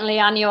certainly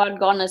I knew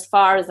I'd gone as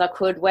far as I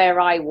could where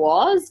I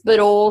was, but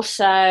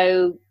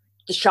also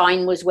the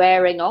shine was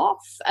wearing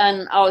off,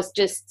 and I was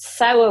just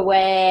so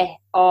aware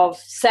of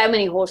so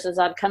many horses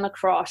I'd come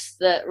across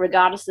that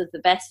regardless of the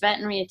best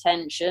veterinary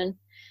attention,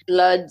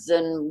 bloods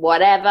and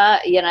whatever,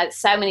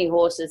 so many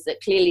horses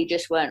that clearly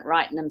just weren't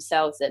right in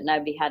themselves that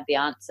nobody had the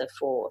answer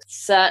for.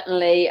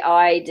 Certainly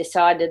I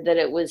decided that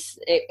it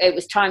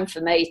was time for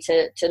me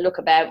to look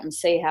about and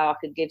see how I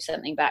could give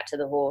something back to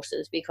the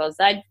horses, because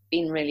they'd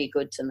been really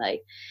good to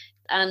me,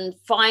 and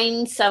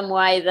find some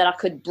way that I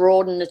could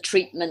broaden the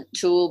treatment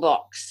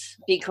toolbox,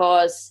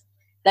 because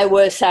there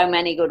were so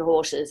many good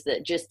horses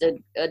that just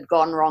had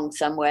gone wrong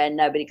somewhere and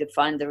nobody could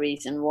find the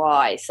reason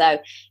why. So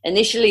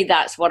initially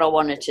that's what I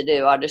wanted to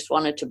do. I just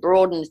wanted to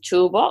broaden the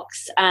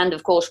toolbox. And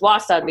of course,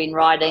 whilst I'd been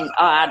riding,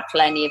 I had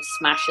plenty of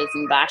smashes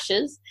and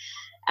bashes.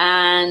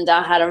 And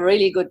I had a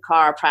really good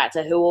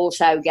chiropractor who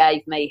also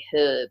gave me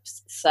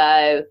herbs.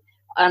 So,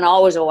 and I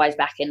was always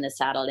back in the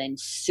saddle in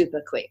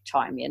super quick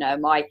time.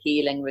 My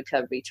healing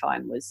recovery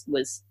time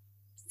was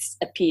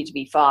appeared to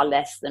be far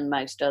less than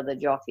most other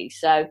jockeys.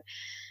 So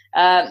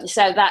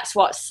that's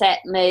what sent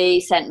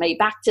me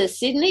back to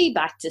Sydney,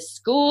 back to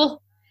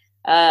school,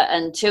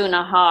 and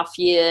 2.5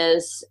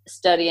 years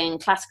studying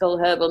classical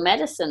herbal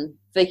medicine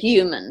for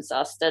humans.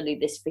 I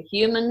studied this for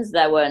humans.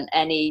 No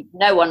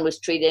one was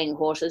treating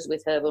horses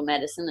with herbal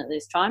medicine at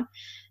this time.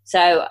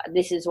 So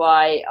this is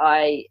why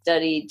I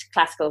studied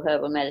classical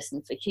herbal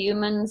medicine for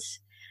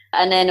humans.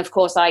 And then, of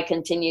course, I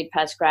continued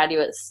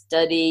postgraduate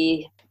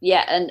study,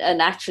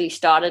 and actually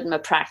started my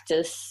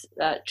practice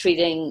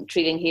treating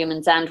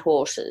humans and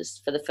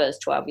horses for the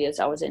first 12 years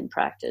I was in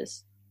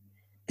practice.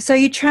 So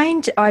you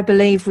trained, I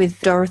believe, with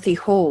Dorothy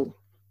Hall.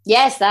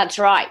 Yes, that's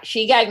right.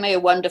 She gave me a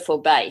wonderful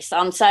base.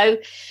 And so,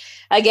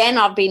 again,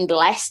 I've been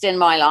blessed in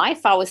my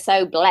life. I was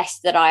so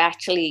blessed that I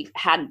actually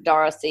had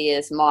Dorothy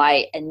as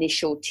my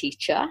initial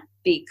teacher,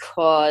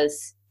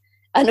 because...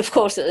 And of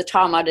course, at the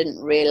time, I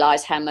didn't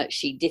realize how much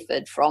she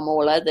differed from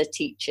all other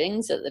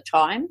teachings at the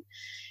time.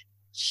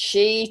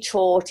 She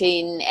taught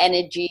in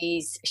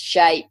energies,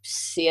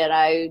 shapes,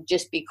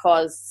 just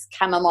because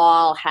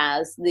chamomile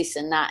has this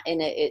and that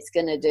in it, it's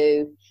going to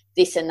do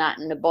this and that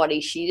in the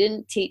body. She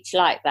didn't teach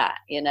like that,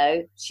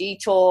 She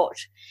taught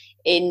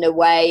in the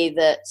way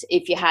that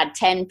if you had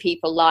 10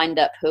 people lined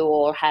up who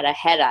all had a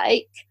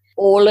headache,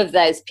 all of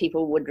those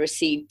people would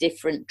receive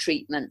different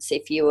treatments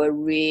if you were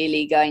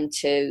really going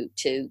to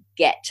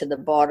get to the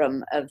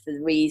bottom of the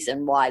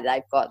reason why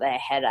they've got their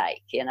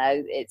headache.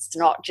 It's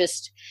not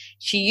just,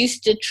 she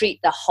used to treat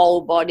the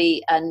whole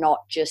body and not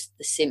just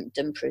the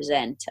symptom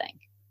presenting.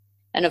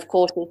 And of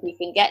course, if you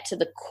can get to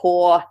the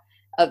core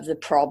of the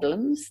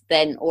problems,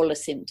 then all the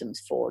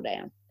symptoms fall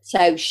down.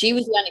 So she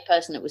was the only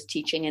person that was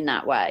teaching in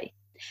that way.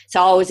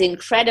 So I was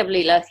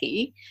incredibly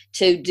lucky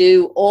to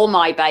do all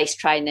my base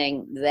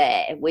training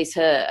there with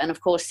her. And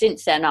of course,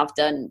 since then, I've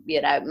done,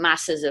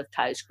 masses of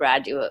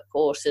postgraduate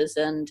courses.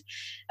 And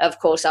of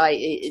course,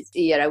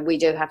 we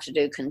do have to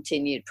do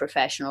continued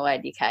professional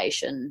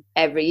education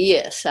every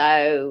year.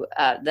 So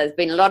there's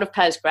been a lot of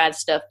postgrad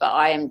stuff, but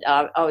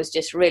I was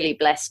just really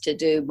blessed to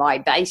do my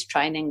base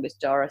training with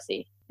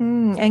Dorothy.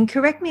 And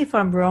correct me if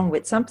I'm wrong,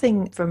 but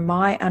something from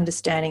my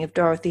understanding of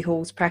Dorothy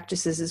Hall's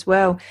practices as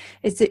well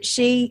is that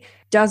she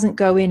doesn't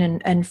go in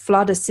and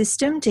flood a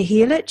system to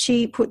heal it.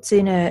 She puts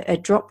in a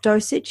drop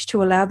dosage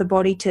to allow the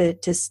body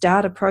to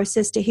start a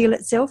process to heal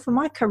itself. Am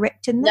I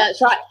correct in that?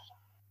 That's right.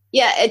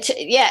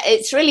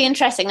 It's really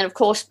interesting. And of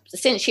course,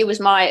 since she was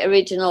my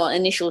original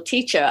initial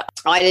teacher,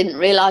 I didn't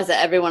realize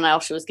that everyone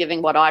else was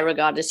giving what I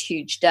regard as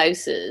huge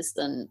doses.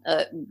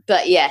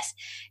 But yes,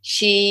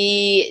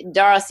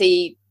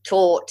 Dorothy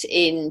taught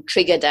in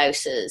trigger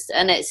doses.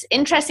 And it's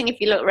interesting,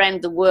 if you look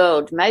around the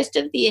world, most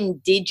of the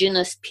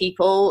indigenous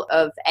people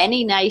of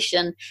any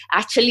nation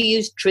actually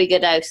use trigger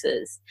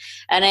doses.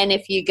 And then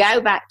if you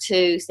go back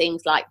to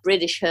things like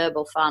British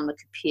Herbal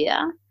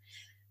Pharmacopoeia,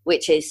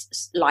 which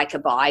is like a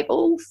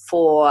Bible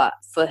for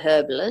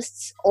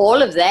herbalists,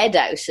 all of their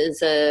doses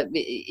are,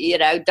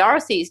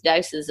 Dorothy's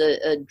doses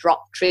are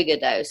drop trigger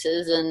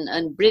doses,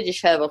 and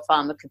British Herbal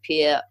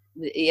Pharmacopoeia,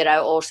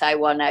 all say,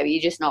 well, no,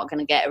 you're just not going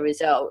to get a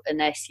result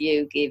unless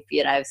you give,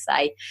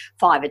 say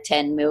 5 or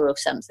 10 mil of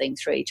something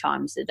 3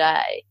 times a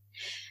day.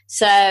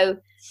 So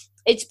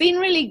it's been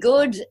really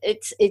good.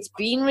 It's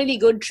been really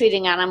good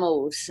treating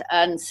animals.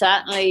 And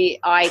certainly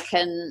I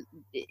can,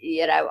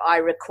 I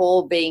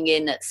recall being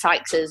in at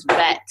Sykes's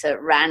vet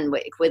at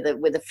Randwick with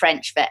a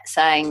French vet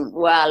saying,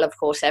 well, of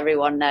course,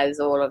 everyone knows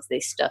all of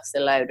this stuff's a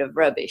load of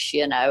rubbish,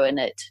 and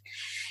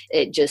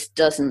it just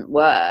doesn't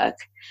work.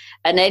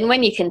 And then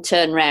when you can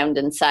turn around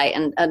and say,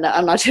 and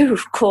I do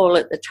recall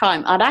at the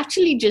time, I'd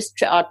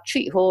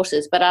treat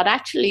horses, but I'd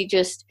actually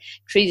just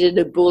treated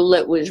a bull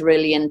that was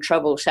really in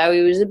trouble. So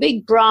he was a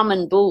big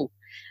Brahman bull.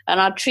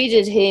 And I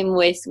treated him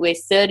with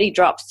 30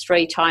 drops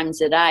 3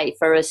 times a day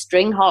for a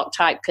string halt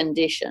type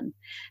condition.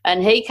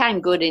 And he came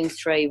good in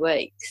 3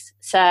 weeks.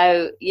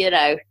 So,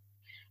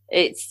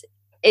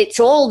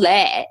 it's all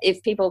there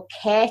if people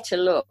care to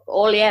look.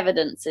 All the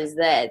evidence is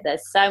there.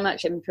 There's so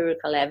much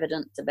empirical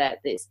evidence about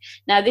this.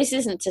 Now, this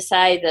isn't to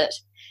say that,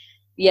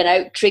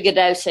 trigger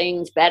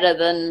dosing is better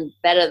than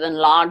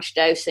large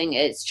dosing.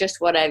 It's just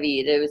whatever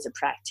you do as a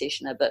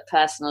practitioner. But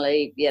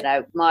personally,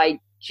 my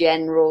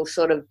general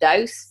sort of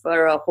dose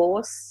for a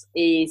horse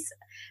is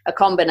a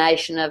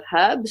combination of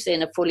herbs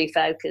in a fully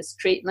focused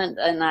treatment,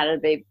 and that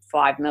would be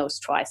 5 mils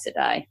twice a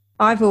day.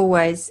 I've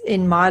always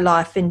in my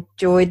life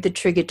enjoyed the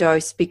trigger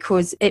dose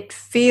because it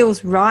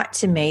feels right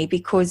to me,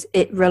 because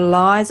it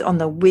relies on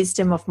the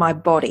wisdom of my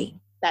body.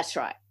 That's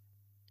right.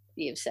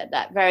 You've said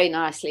that very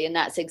nicely, and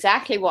that's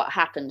exactly what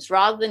happens.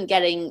 Rather than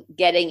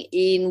getting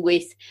in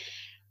with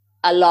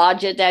a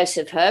larger dose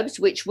of herbs,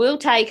 which will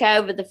take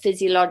over the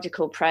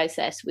physiological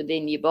process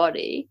within your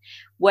body,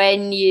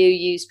 when you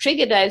use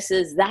trigger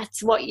doses,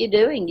 that's what you're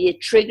doing. You're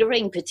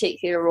triggering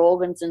particular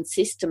organs and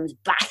systems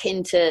back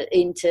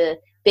into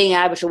being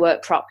able to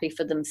work properly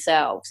for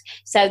themselves.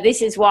 So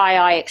this is why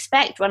I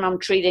expect when I'm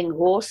treating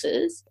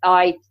horses,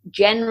 I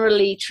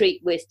generally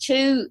treat with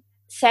 2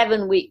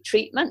 7-week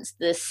treatments.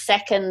 The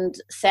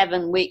second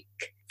 7-week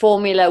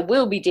formula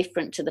will be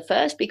different to the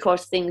first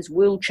because things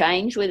will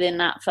change within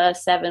that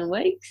first 7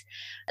 weeks.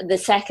 The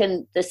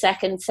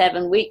second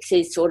 7 weeks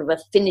is sort of a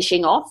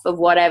finishing off of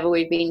whatever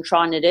we've been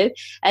trying to do.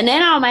 And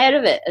then I'm out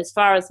of it as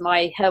far as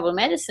my herbal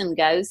medicine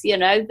goes. You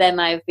know, there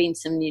may have been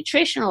some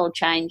nutritional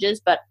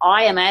changes, but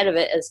I am out of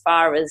it as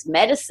far as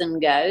medicine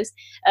goes.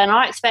 And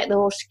I expect the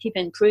horse to keep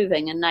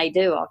improving, and they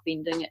do. I've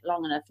been doing it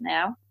long enough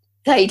now.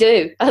 They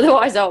do.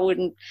 Otherwise, I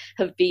wouldn't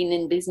have been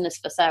in business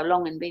for so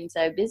long and been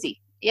so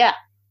busy. Yeah.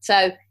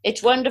 So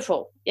it's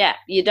wonderful. Yeah.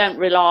 You don't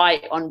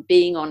rely on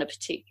being on a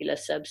particular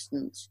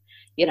substance,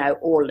 you know,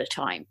 all the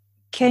time.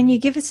 Can you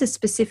give us a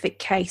specific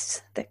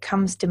case that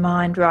comes to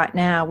mind right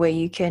now where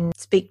you can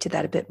speak to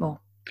that a bit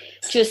more?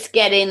 Just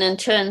get in and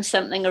turn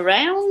something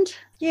around.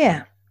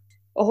 Yeah.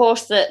 A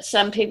horse that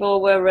some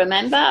people will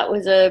remember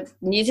was a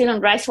New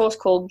Zealand racehorse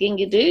called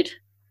Gingadood.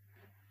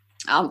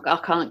 I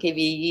can't give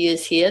you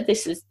years here.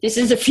 This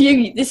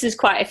is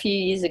quite a few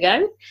years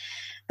ago,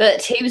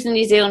 but he was a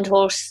New Zealand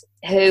horse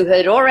who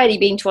had already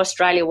been to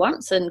Australia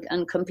once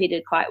and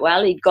competed quite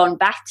well. He'd gone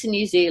back to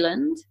New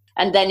Zealand,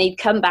 and then he'd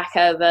come back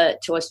over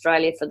to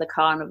Australia for the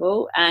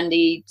carnival, and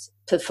he'd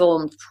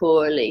performed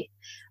poorly.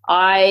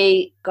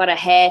 I got a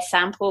hair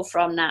sample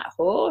from that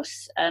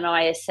horse, and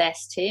I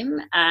assessed him,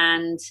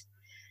 and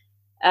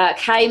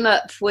came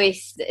up with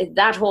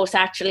that horse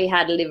actually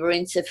had liver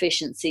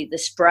insufficiency. The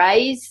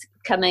sprays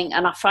coming,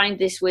 and I find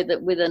this with a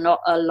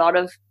lot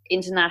of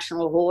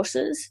international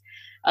horses.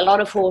 A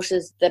lot of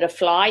horses that are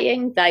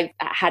flying, they've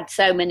had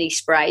so many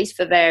sprays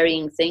for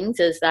varying things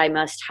as they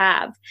must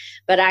have,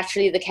 but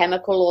actually the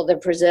chemical or the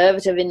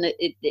preservative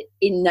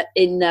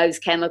in those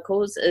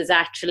chemicals has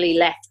actually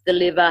left the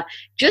liver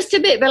just a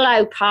bit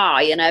below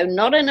par. You know,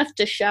 not enough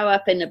to show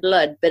up in the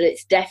blood, but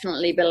it's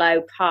definitely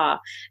below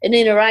par. And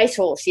in a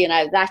racehorse, you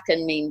know, that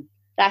can mean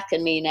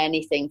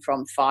anything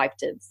from 5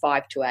 to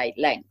 8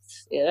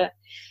 lengths. Yeah.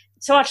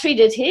 So I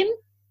treated him,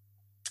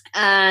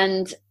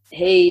 and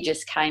he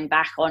just came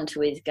back onto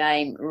his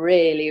game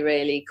really,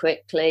 really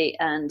quickly,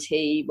 and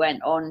he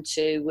went on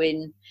to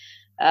win.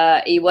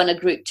 He won a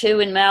Group 2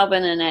 in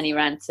Melbourne, and then he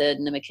ran third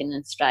in the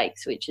Mackinnon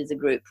Stakes, which is a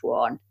Group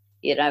 1.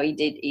 You know, he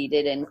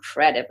did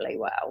incredibly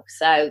well.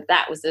 So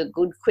that was a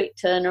good, quick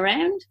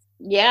turnaround.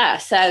 Yeah,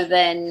 so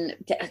then,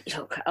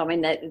 look, I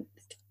mean,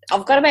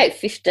 I've got about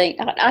 15,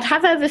 I'd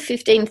have over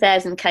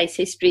 15,000 case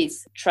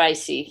histories,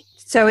 Tracy.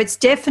 So it's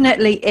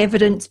definitely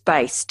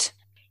evidence-based.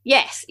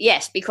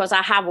 Yes, because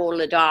I have all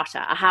the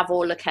data. I have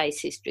all the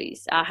case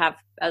histories. I have,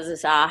 as I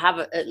say, I have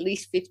at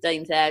least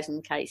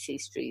 15,000 case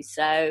histories.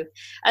 So,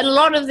 and a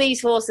lot of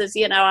these horses,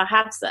 you know,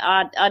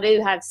 I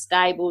do have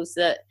stables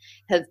that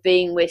have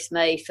been with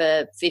me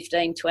for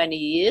 15, 20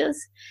 years.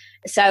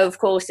 So, of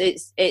course,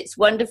 it's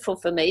wonderful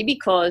for me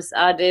because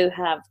I do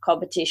have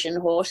competition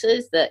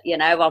horses that, you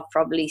know, I've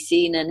probably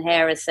seen and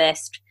hair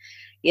assessed,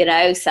 you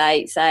know,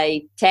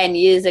 say 10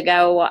 years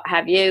ago, what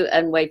have you,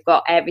 and we've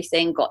got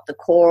everything, got the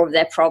core of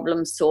their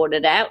problems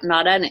sorted out, and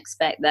I don't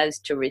expect those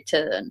to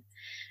return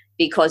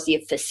because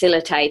you've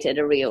facilitated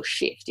a real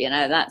shift, you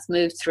know, that's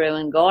moved through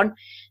and gone.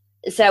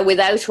 So with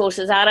those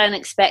horses, I don't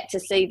expect to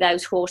see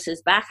those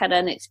horses back. I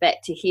don't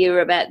expect to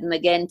hear about them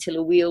again till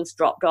the wheels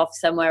dropped off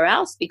somewhere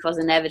else because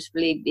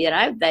inevitably, you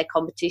know, they're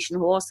competition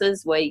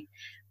horses. We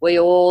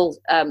all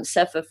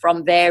suffer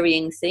from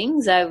varying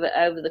things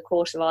over the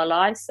course of our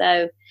lives.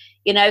 So,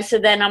 you know, so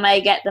then I may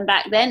get them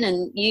back then,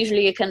 and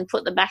usually you can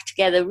put them back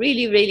together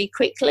really, really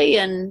quickly,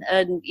 and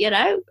you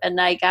know, and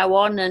they go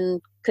on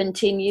and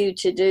continue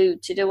to do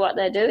what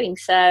they're doing.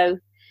 So,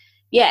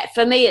 yeah,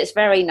 for me it's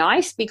very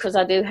nice because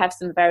I do have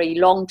some very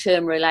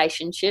long-term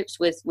relationships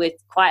with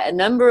quite a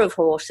number of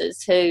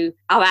horses who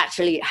I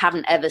actually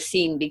haven't ever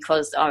seen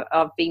because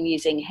I've been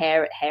using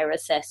hair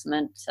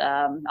assessment.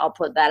 I'll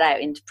put that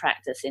out into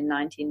practice in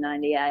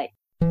 1998.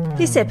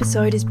 This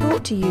episode is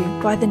brought to you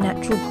by the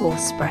Natural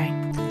Horse Spray.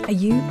 Are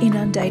you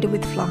inundated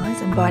with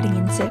flies and biting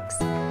insects?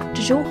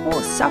 Does your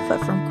horse suffer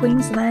from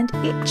Queensland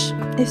itch?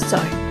 If so,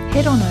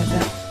 head on over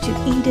to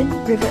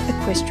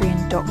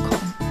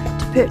EdenRiverEquestrian.com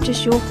to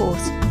purchase your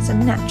horse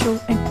some natural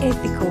and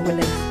ethical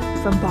relief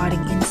from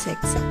biting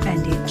insects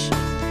and itch.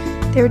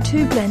 There are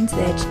 2 blends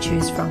there to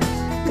choose from.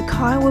 The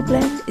Kiowa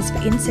blend is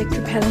for insect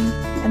repelling,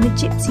 and the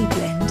Gypsy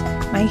blend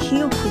may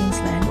heal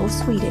Queensland or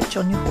Swedish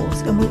on your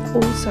horse and will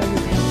also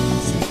repel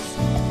insects.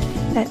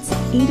 That's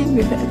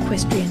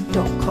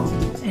EdenRiverEquestrian.com,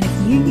 and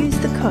if you use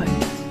the code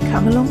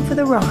Come Along for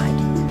the Ride,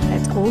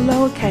 that's all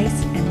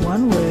lowercase and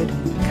one word,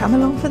 Come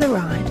Along for the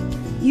Ride,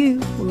 you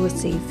will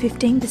receive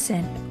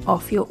 15%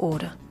 off your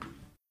order.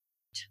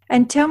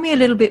 And tell me a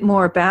little bit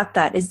more about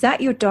that. Is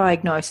that your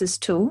diagnosis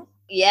tool?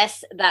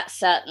 Yes, that's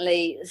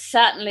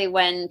certainly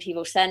when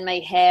people send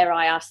me hair,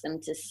 I ask them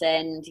to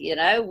send,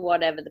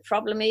 whatever the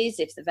problem is.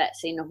 If the vet's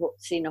seen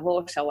a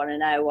horse, I want to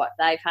know what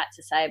they've had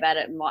to say about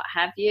it and what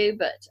have you.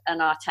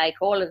 And I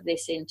take all of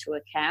this into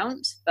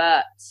account.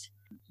 But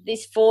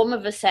this form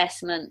of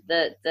assessment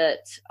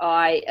that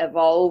I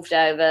evolved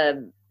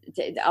over,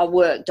 I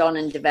worked on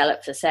and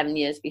developed for 7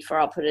 years before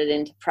I put it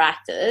into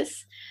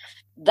practice.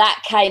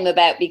 That came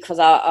about because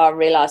I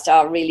realised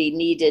I really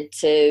needed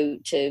to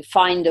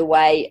find a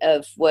way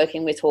of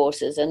working with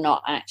horses and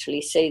not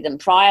actually see them.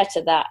 Prior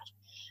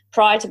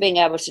to being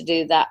able to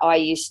do that, I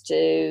used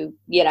to,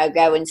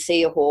 go and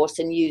see a horse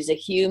and use a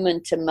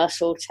human to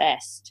muscle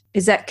test.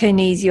 Is that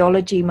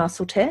kinesiology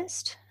muscle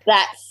test?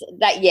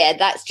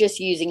 That's just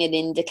using an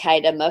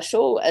indicator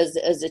muscle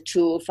as a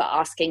tool for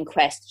asking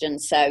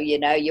questions. So,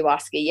 you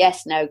ask a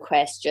yes, no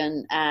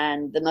question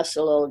and the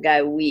muscle will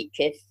go weak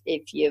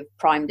if you've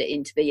primed it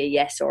in to be a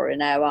yes or a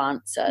no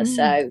answer.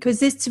 So,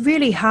 because it's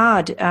really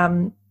hard.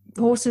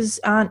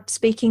 Horses aren't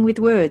speaking with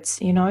words,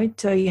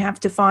 so you have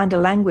to find a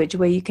language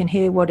where you can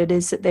hear what it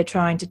is that they're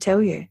trying to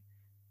tell you.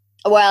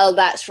 Well,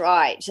 that's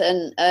right.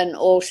 And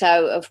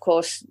also, of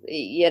course,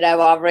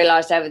 I've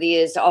realised over the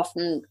years,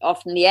 often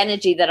the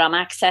energy that I'm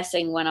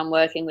accessing when I'm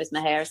working with my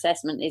hair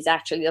assessment is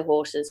actually the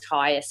horse's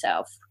higher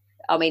self.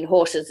 I mean,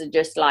 horses are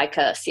just like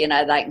us, they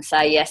can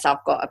say, yes,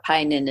 I've got a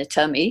pain in the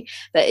tummy.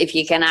 But if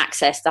you can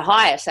access the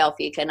higher self,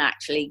 you can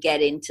actually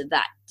get into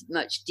that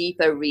much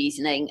deeper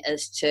reasoning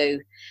as to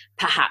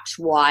perhaps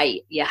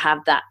why you have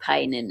that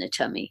pain in the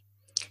tummy.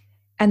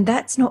 And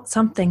that's not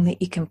something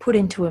that you can put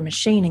into a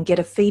machine and get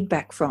a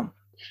feedback from.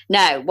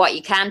 No, what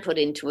you can put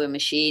into a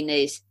machine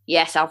is,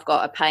 yes, I've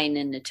got a pain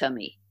in the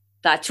tummy.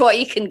 That's what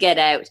you can get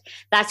out.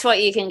 That's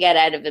what you can get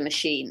out of a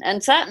machine.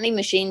 And certainly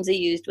machines are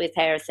used with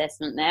hair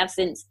assessment now.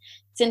 Since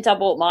I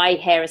bought my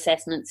hair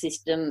assessment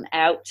system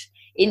out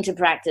into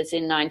practice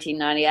in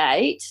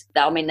 1998,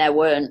 I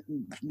mean,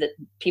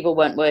 people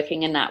weren't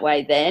working in that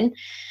way then.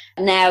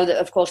 Now,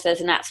 of course,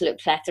 there's an absolute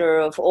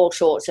plethora of all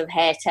sorts of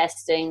hair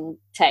testing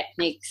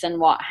techniques and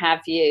what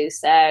have you.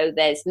 So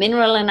there's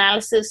mineral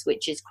analysis,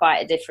 which is quite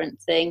a different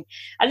thing.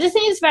 I just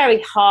think it's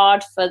very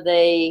hard for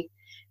the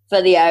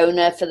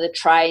owner, for the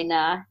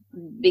trainer,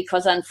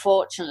 because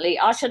unfortunately,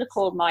 I should have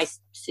called my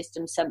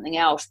system something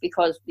else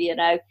because,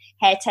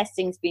 hair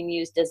testing's been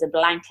used as a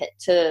blanket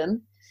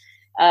term.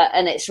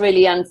 And it's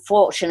really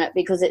unfortunate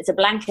because it's a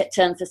blanket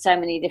term for so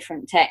many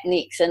different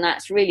techniques, and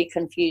that's really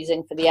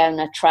confusing for the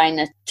owner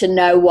trainer to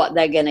know what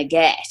they're going to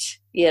get,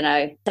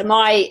 So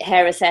my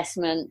hair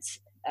assessment,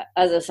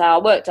 as I say, I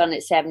worked on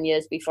it 7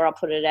 years before I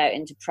put it out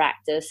into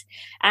practice.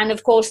 And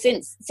of course,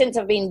 since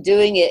I've been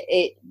doing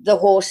it, the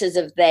horses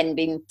have then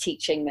been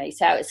teaching me.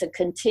 So it's a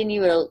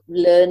continual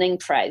learning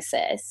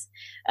process.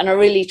 And I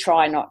really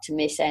try not to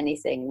miss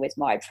anything with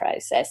my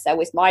process. So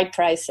with my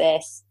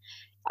process,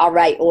 I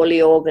rate all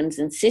the organs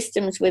and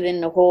systems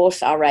within the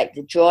horse. I rate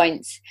the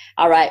joints.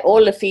 I rate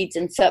all the feeds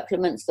and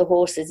supplements the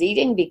horse is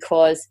eating,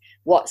 because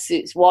what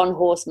suits one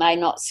horse may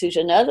not suit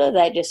another.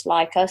 They're just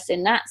like us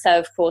in that. So,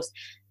 of course,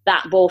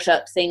 that brought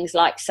up things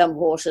like some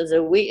horses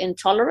are wheat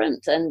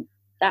intolerant, and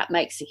that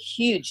makes a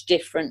huge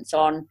difference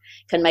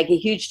can make a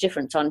huge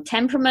difference on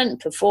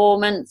temperament,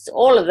 performance,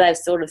 all of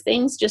those sort of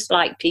things, just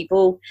like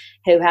people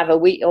who have a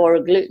wheat or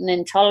a gluten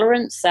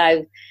intolerance.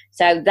 So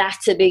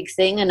that's a big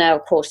thing. And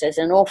of course, there's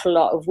an awful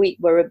lot of wheat.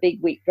 We're a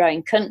big wheat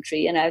growing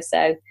country,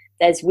 so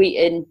there's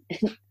wheat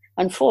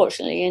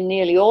unfortunately, in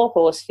nearly all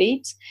horse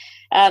feeds.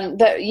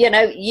 But,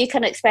 you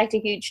can expect a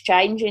huge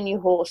change in your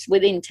horse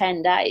within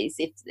 10 days.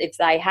 If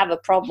they have a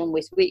problem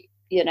with wheat,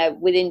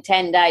 within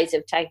 10 days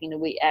of taking the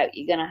wheat out,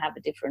 you're going to have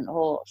a different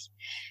horse.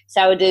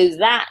 So I do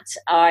that.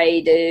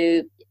 I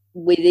do,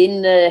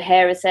 within the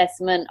hair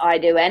assessment, I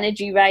do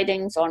energy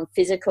ratings on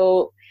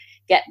physical,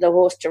 get the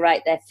horse to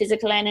rate their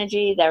physical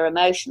energy, their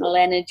emotional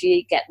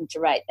energy, get them to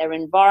rate their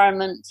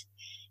environment,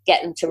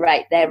 get them to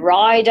rate their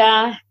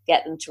rider,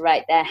 get them to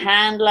rate their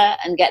handler,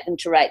 and get them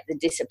to rate the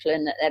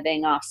discipline that they're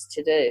being asked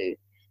to do.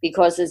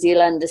 Because as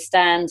you'll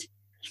understand,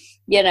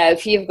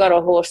 if you've got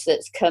a horse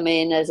that's come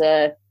in as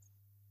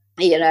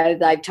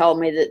they've told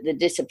me that the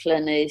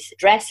discipline is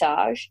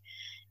dressage,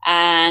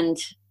 and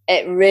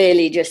it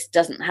really just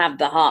doesn't have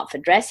the heart for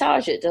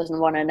dressage. It doesn't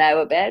want to know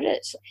about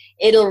it.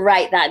 It'll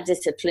rate that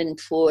discipline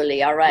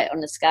poorly. I rate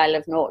on a scale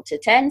of 0 to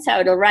 10, so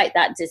it'll rate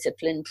that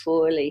discipline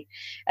poorly.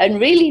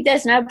 And really,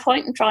 there's no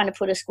point in trying to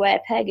put a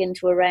square peg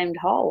into a round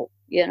hole,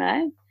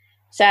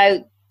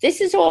 So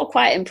this is all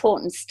quite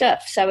important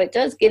stuff. So it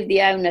does give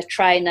the owner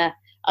trainer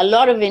a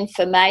lot of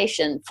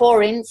information.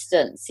 For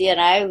instance,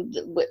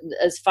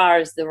 as far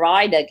as the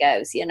rider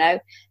goes,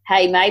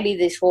 hey, maybe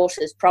this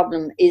horse's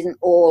problem isn't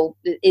all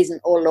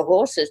the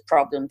horse's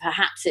problem.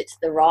 Perhaps it's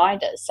the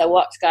rider. So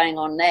what's going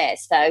on there?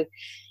 So,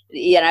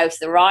 if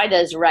the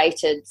rider's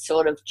rated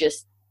sort of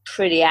just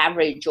pretty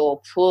average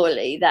or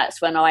poorly,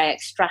 that's when I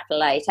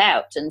extrapolate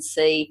out and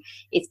see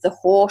if the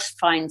horse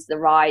finds the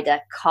rider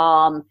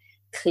calm,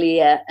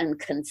 clear and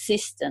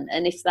consistent.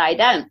 And if they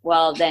don't,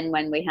 well, then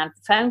when we have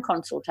the phone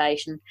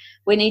consultation,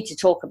 we need to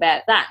talk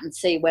about that and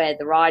see where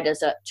the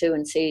rider's up to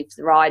and see if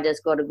the rider's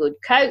got a good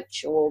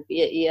coach, or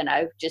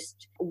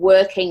just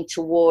working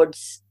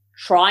towards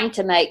trying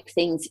to make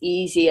things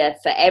easier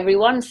for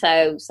everyone,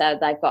 so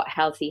they've got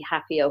healthy,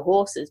 happier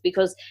horses.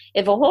 Because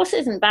if a horse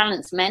isn't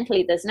balanced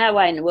mentally, there's no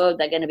way in the world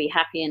they're going to be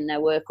happy in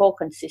their work or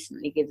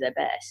consistently give their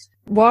best.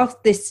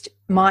 Whilst this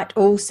might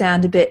all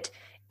sound a bit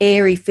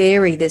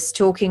airy-fairy, this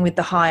talking with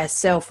the higher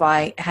self,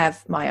 I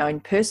have my own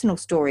personal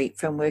story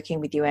from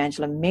working with you,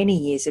 Angela, many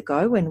years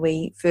ago when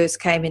we first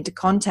came into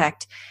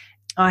contact.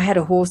 I had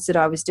a horse that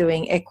I was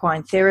doing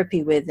equine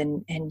therapy with,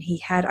 and he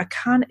had, I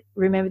can't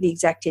remember the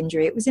exact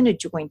injury. It was in a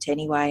joint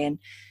anyway. And,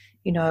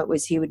 it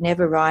was, he would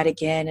never ride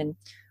again, and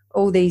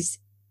all these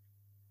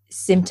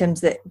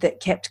symptoms that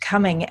kept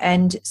coming.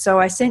 And so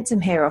I sent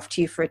some hair off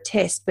to you for a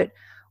test. But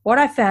what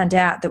I found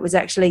out that was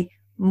actually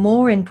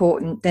more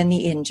important than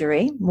the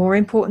injury, more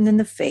important than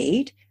the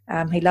feed,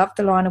 he loved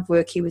the line of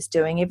work he was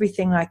doing,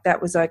 everything like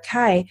that was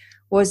okay,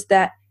 was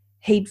that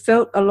he'd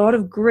felt a lot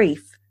of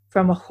grief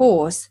from a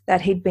horse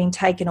that he'd been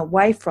taken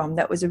away from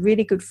that was a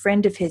really good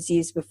friend of his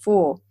years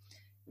before.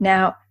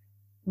 Now,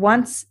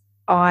 once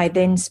I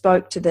then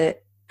spoke to the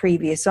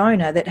previous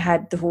owner that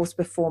had the horse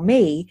before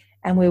me,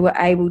 and we were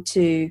able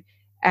to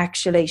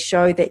actually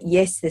show that,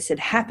 yes, this had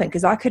happened,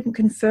 because I couldn't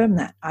confirm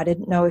that. I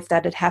didn't know if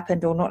that had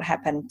happened or not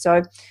happened.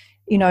 So,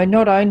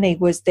 not only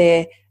was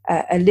there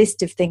a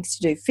list of things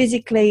to do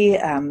physically,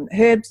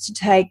 herbs to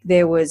take,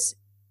 there was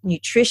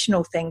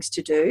nutritional things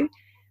to do,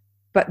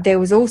 but there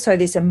was also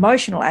this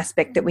emotional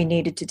aspect that we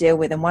needed to deal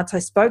with. And once I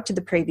spoke to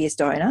the previous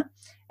owner,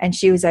 and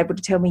she was able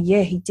to tell me,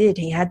 yeah, he did.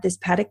 He had this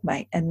paddock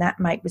mate, and that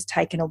mate was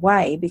taken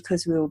away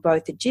because we were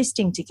both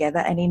adjusting together,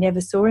 and he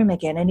never saw him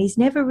again. And he's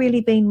never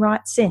really been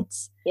right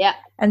since. Yeah.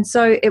 And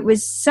so it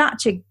was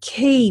such a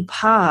key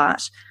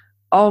part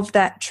of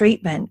that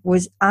treatment,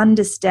 was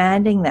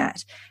understanding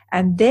that.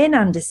 And then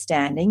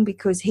understanding,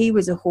 because he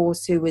was a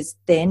horse who was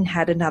then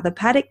had another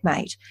paddock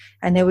mate,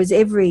 and there was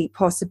every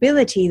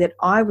possibility that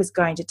I was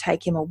going to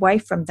take him away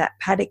from that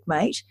paddock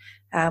mate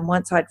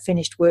once I'd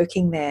finished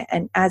working there.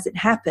 And as it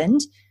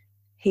happened,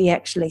 he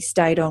actually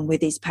stayed on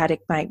with his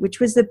paddock mate,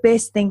 which was the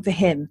best thing for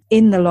him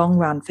in the long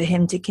run, for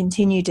him to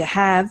continue to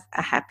have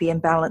a happy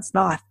and balanced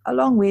life,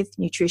 along with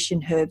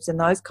nutrition, herbs and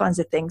those kinds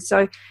of things.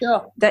 So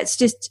That's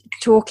just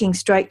talking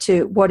straight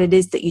to what it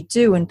is that you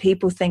do. And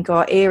people think,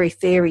 oh,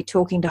 airy-fairy,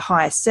 talking to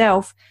higher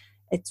self.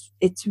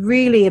 It's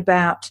really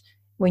about,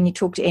 when you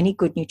talk to any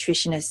good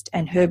nutritionist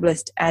and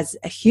herbalist as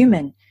a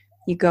human,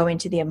 you go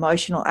into the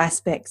emotional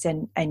aspects,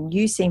 and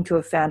you seem to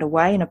have found a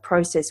way in a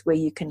process where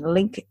you can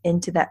link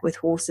into that with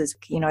horses.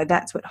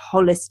 That's what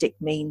holistic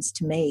means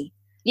to me.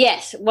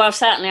 Yes, well,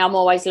 certainly I'm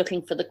always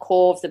looking for the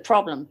core of the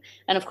problem.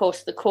 And of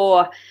course, the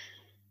core,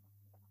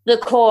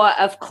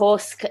 of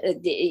course,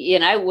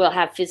 will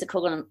have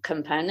physical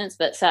components,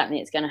 but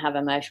certainly it's going to have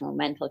emotional,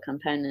 mental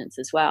components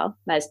as well,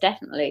 most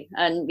definitely.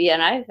 And,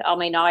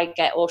 I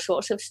get all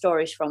sorts of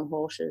stories from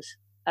horses.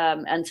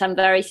 And some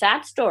very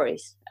sad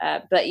stories,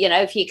 but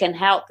if you can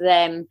help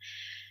them,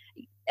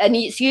 and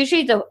it's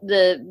usually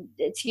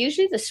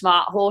the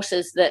smart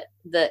horses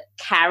that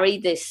carry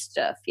this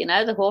stuff.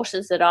 The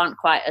horses that aren't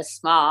quite as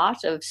smart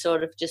have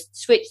sort of just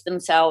switched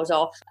themselves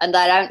off, and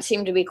they don't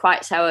seem to be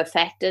quite so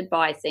affected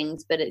by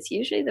things. But it's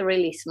usually the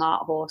really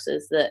smart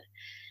horses that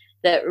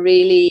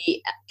really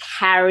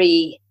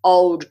carry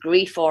old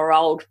grief or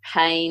old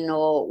pain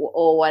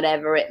or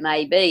whatever it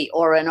may be,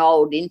 or an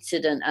old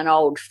incident, an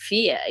old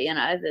fear.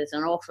 There's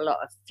an awful lot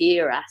of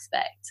fear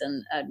aspects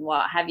and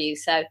what have you.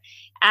 So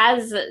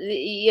as,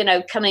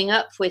 coming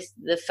up with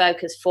the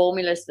focus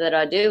formulas that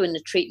I do and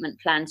the treatment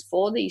plans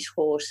for these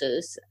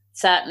horses,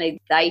 certainly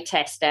they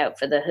test out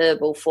for the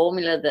herbal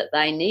formula that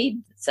they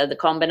need. So the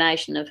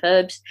combination of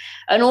herbs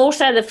and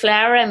also the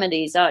flower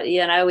remedies.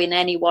 In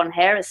any one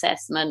hair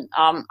assessment,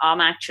 I'm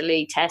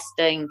actually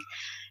testing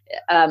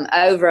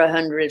over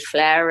 100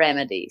 flower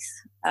remedies,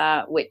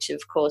 which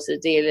of course are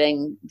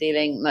dealing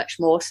much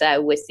more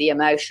so with the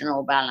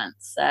emotional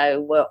balance.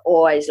 So we're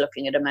always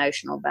looking at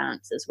emotional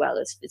balance as well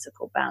as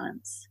physical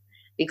balance,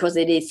 because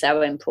it is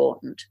so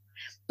important.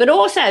 But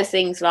also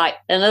things like,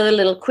 another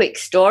little quick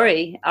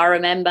story. I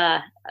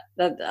remember,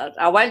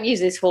 I won't use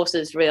this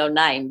horse's real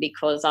name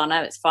because I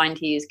know it's fine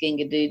to use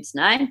Gingadood's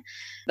name,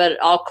 but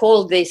I'll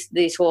call this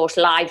horse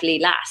Lively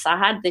Lass. I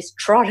had this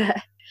trotter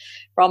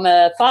from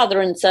a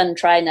father and son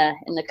trainer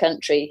in the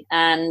country,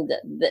 and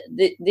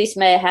this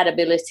mare had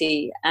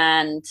ability,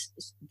 and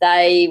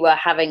they were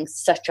having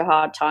such a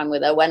hard time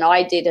with her. When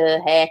I did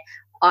her hair,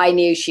 I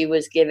knew she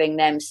was giving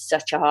them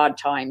such a hard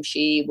time.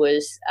 She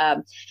was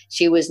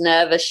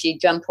nervous. She'd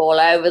jump all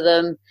over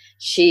them.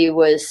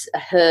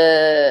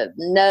 Her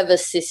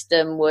nervous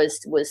system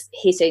was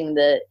hitting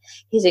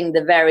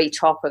the very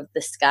top of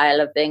the scale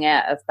of being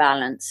out of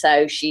balance.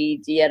 So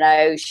she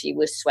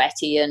was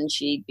sweaty, and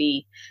she'd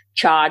be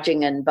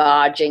charging and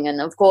barging.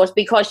 And of course,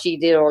 because she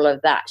did all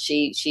of that,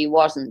 she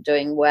wasn't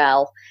doing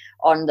well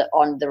on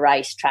the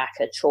racetrack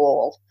at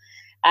all.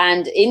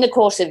 And in the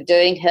course of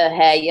doing her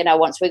hair,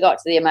 once we got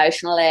to the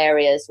emotional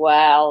area as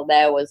well,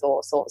 there was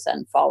all sorts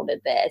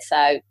unfolded there.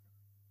 So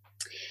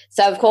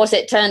of course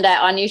it turned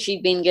out, I knew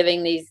she'd been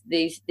giving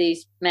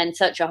these men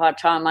such a hard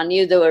time. I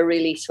knew they were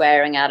really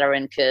swearing at her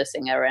and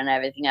cursing her and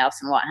everything else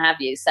and what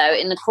have you. So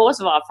in the course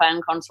of our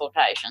phone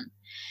consultation,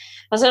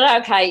 I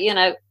said, okay,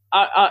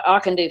 I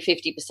can do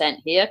 50%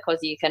 here, because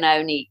you can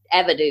only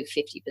ever do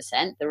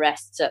 50%. The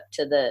rest's up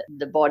to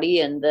the body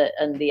and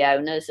the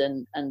owners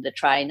and the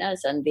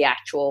trainers and the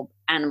actual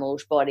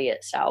animal's body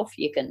itself.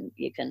 You can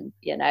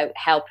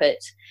help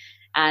it,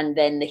 and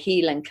then the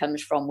healing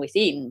comes from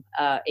within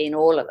in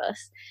all of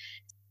us.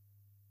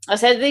 I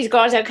said to these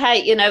guys,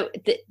 okay,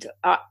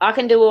 I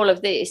can do all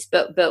of this,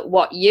 but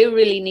what you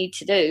really need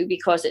to do,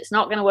 because it's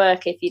not going to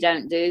work if you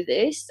don't do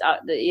this.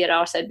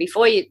 I said,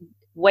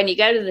 when you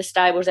go to the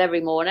stables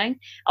every morning,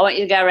 I want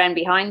you to go around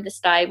behind the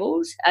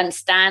stables and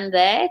stand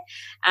there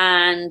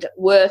and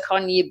work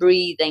on your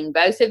breathing.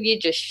 Both of you,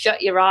 just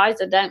shut your eyes.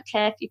 I don't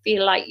care if you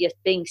feel like you're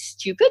being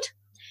stupid.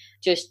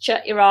 Just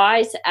shut your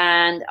eyes,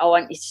 and I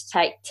want you to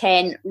take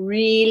 10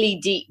 really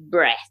deep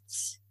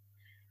breaths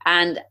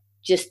and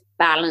just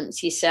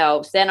balance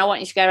yourselves. Then I want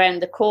you to go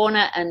around the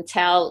corner and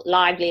tell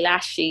Lively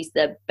Lass she's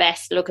the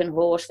best looking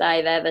horse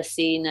they've ever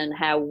seen and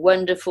how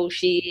wonderful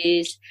she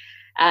is.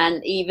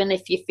 And even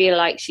if you feel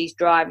like she's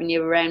driving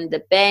you around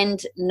the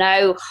bend,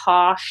 no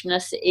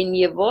harshness in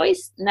your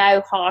voice,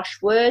 no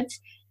harsh words.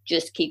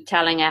 Just keep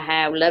telling her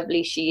how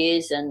lovely she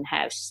is and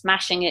how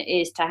smashing it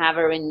is to have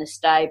her in the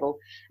stable.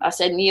 I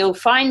said, you'll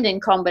find in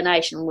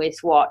combination with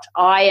what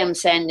I am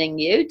sending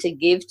you to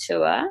give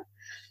to her,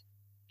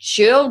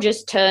 she'll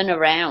just turn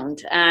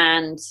around.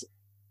 And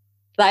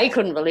they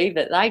couldn't believe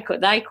it.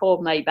 They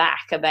called me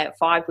back about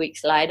 5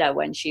 weeks later,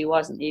 when she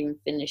wasn't even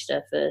finished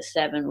her first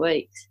 7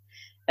 weeks,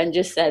 and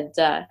just said,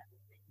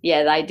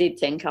 yeah, they did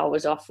think I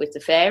was off with the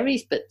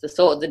fairies, but they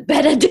thought they'd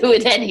better do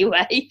it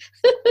anyway.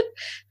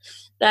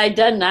 They'd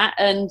done that,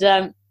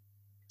 and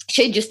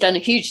she'd just done a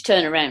huge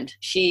turnaround.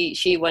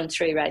 She won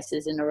 3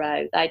 races in a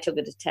row. They took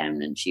her to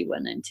town, and she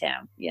won in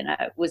town.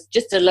 It was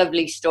just a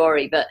lovely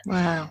story. But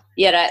wow,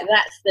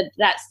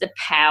 that's the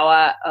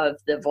power of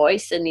the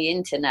voice and the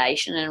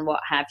intonation and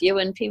what have you.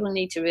 And people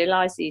need to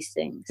realise these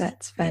things.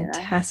 That's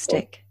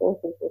fantastic.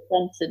 Horses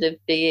are sensitive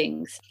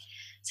beings.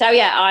 So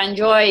yeah,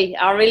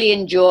 I really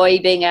enjoy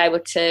being able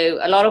to.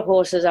 A lot of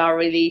horses I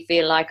really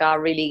feel like I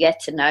really get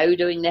to know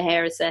doing the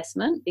hair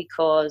assessment,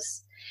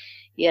 because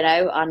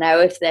I know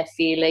if they're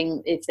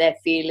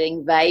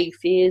feeling vague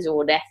fears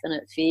or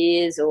definite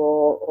fears,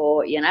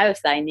 or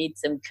if they need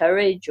some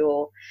courage,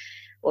 or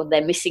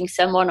they're missing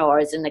someone, or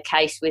as in the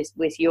case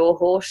with your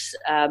horse,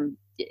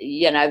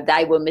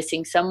 they were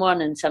missing someone.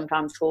 And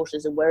sometimes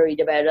horses are worried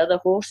about other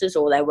horses,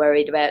 or they're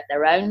worried about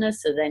their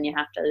owners. So then you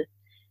have to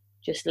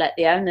just let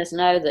the owners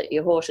know that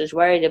your horse is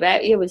worried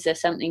about you. Is there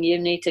something you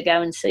need to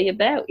go and see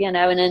about? And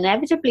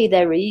inevitably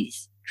there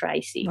is,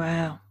 Tracy.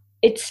 Wow.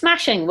 It's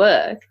smashing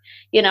work.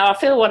 I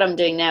feel what I'm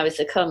doing now is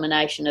a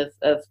culmination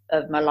of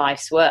my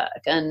life's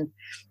work, and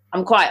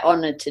I'm quite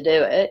honoured to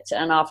do it.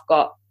 And I've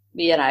got,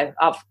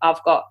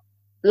 I've got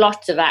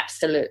lots of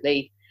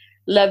absolutely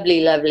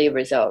lovely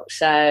results.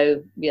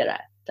 So,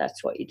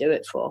 that's what you do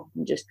it for,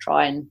 and just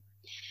try and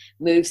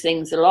move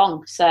things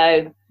along.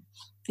 So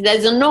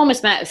there's an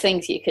enormous amount of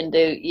things you can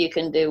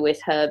do with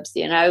herbs.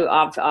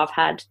 I've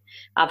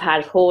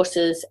had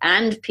horses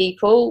and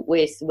people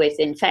with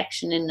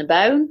infection in the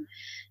bone.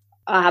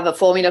 I have a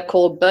formula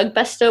called Bug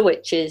Buster,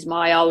 which is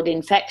my old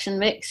infection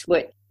mix,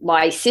 which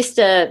my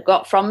sister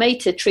got from me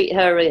to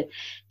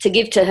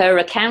give to her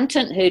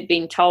accountant, who'd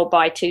been told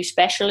by 2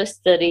 specialists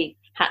that he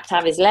had to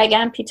have his leg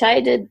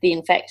amputated.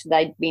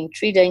 They'd been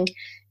treating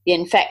the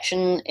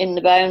infection in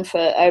the bone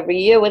for over a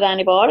year with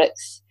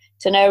antibiotics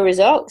to no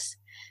results.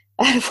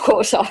 And of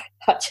course, I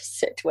just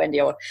said to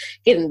Wendy,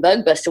 give him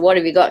Bug Buster, what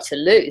have you got to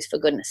lose, for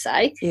goodness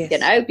sake,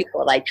 yes.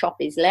 Before they chop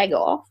his leg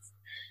off.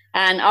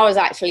 And I was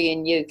actually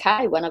in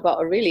UK when I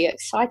got a really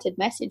excited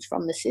message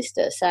from the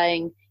sister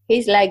saying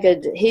his leg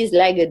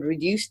had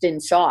reduced in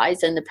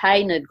size, and the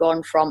pain had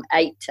gone from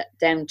 8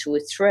 down to a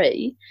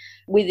 3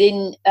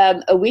 within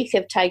a week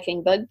of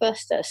taking Bug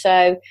Buster.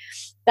 So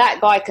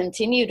that guy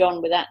continued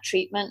on with that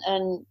treatment,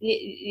 and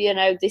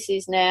this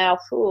is now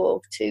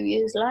 2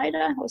 years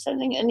later or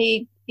something, and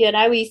he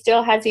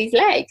still has his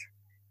leg.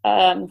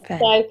 So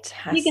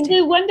you can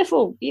do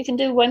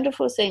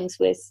wonderful things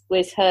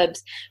with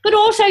herbs, but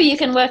also you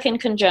can work in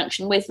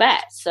conjunction with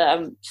vets.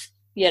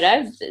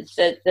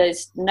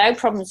 There's no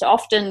problems.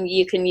 Often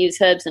you can use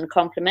herbs in a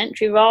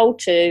complementary role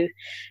to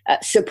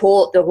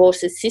support the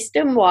horse's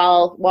system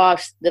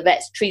whilst the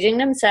vet's treating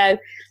them. So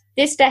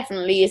this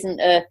definitely isn't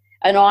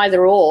an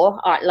either or,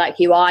 like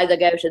you either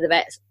go to the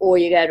vets or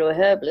you go to a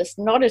herbalist.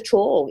 Not at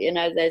all.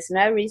 There's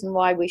no reason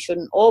why we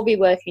shouldn't all be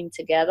working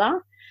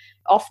together.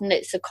 Often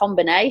it's a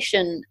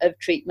combination of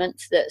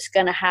treatments that's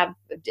going to have,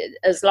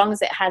 as long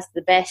as it has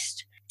the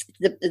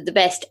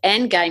best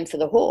end game for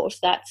the horse,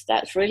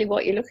 that's really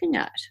what you're looking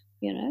at.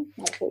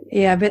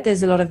 Yeah, I bet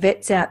there's a lot of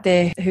vets out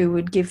there who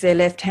would give their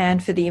left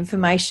hand for the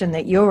information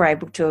that you're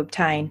able to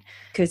obtain,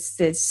 because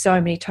there's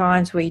so many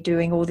times where you're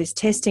doing all this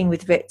testing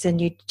with vets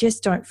and you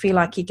just don't feel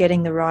like you're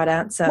getting the right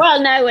answer.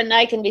 Well, no, and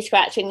they can be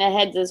scratching their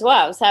heads as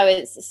well.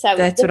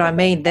 That's what I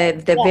mean.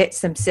 The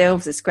vets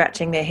themselves are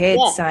scratching their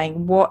heads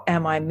saying, what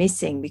am I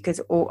missing? Because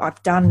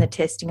I've done the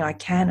testing I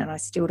can and I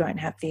still don't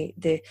have the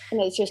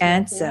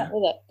answer.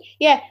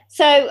 Yeah,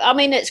 so I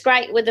mean, it's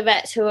great with the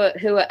vets who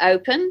are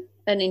open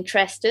and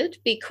interested,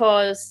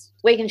 because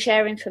we can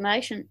share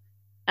information,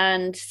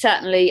 and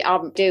certainly I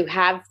do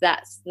have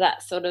that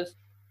sort of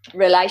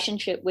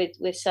relationship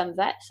with some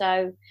vets,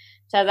 so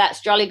that's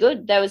jolly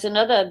good. There was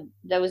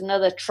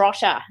another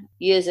trotter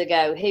years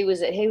ago. He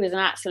was an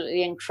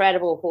absolutely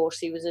incredible horse.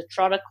 He was a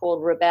trotter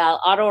called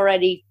Rebel. I'd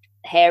already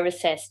hair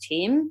assessed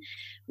him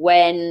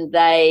when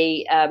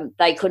they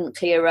couldn't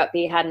clear up.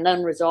 He had an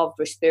unresolved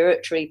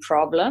respiratory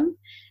problem,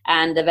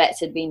 and the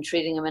vets had been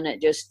treating him, and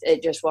it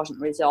just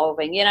wasn't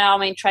resolving.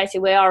 Tracy,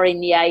 we are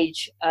in the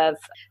age of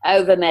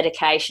over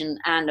medication,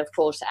 and of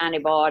course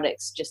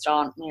antibiotics just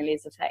aren't nearly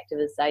as effective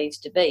as they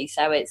used to be.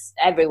 So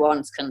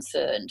everyone's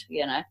concerned,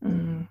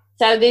 Mm.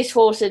 So this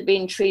horse had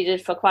been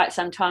treated for quite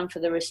some time for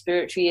the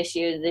respiratory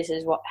issue. This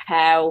is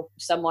how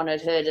someone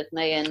had heard of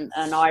me, and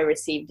I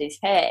received his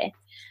hair.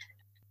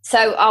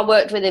 So I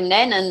worked with him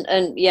then,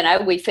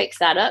 and we fixed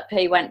that up.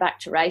 He went back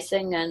to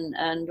racing,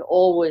 and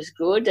all was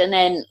good. And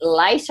then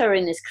later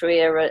in his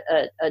career,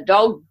 a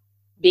dog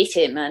bit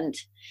him, and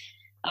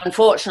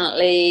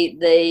unfortunately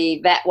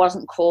the vet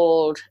wasn't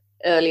called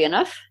early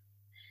enough.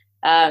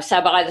 So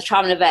by the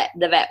time the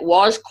vet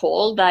was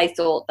called, they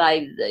thought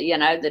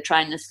the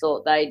trainers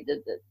thought they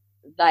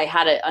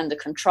had it under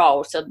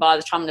control. So by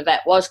the time the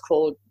vet was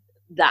called,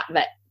 that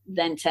vet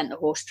then sent the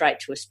horse straight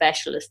to a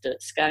specialist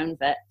at Scone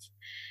Vets.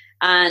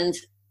 And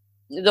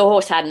the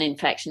horse had an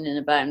infection in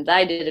the bone.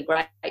 They did a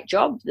great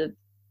job. The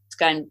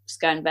Scone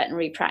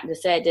Veterinary Practice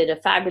there did a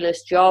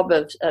fabulous job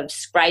of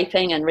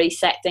scraping and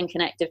resecting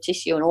connective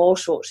tissue and all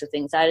sorts of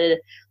things. They did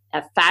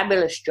a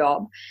fabulous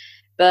job.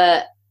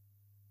 But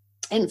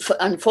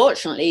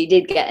unfortunately, he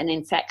did get an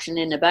infection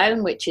in the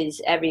bone, which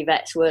is every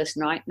vet's worst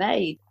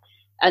nightmare.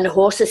 And the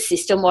horse's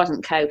system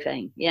wasn't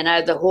coping.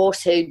 The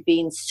horse who'd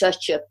been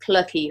such a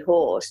plucky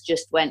horse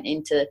just went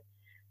into,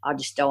 I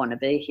just don't want to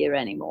be here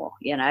anymore.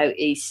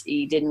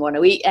 He didn't want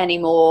to eat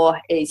anymore.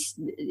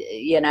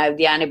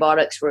 The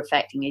antibiotics were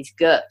affecting his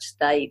guts.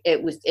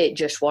 It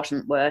just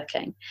wasn't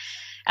working.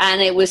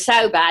 And it was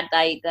so bad,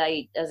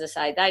 they, as I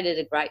say, they did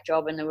a great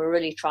job, and they were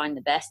really trying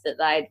the best, that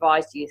they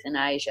advised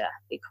euthanasia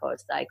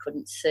because they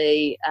couldn't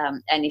see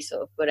any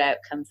sort of good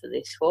outcome for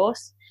this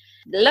horse.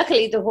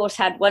 Luckily, the horse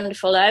had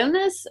wonderful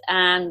owners,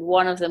 and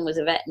one of them was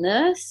a vet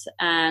nurse,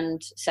 and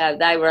so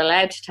they were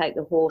allowed to take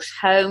the horse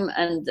home,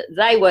 and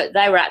they were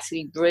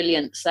absolutely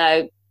brilliant.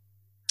 So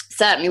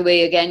certainly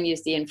we again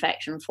used the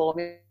infection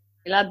formula,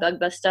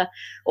 Bugbuster,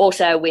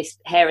 also with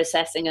hair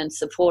assessing and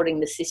supporting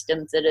the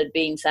systems that had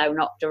been so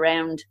knocked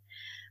around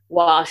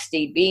whilst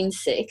he'd been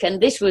sick.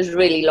 And this was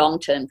really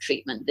long-term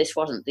treatment. This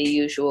wasn't the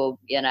usual,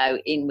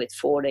 in with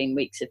 14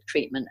 weeks of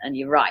treatment. And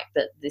you're right,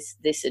 but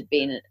this had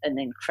been an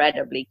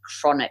incredibly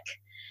chronic,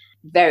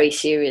 very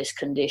serious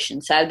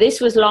condition. So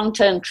this was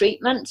long-term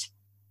treatment,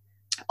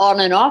 on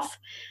and off.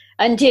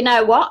 And you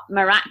know what?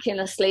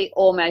 Miraculously,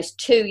 almost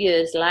 2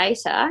 years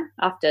later,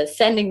 after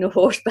sending the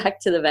horse back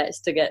to the vets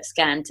to get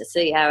scanned to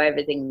see how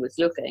everything was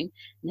looking,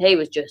 and he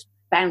was just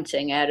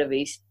bouncing out of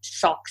his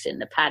socks in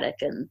the paddock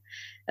and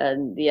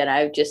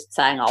just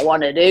saying, I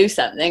want to do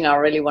something. I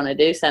really want to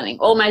do something.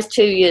 Almost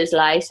 2 years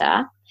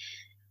later,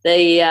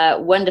 the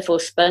wonderful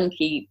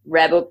spunky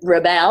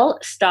Rebel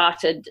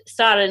started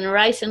in a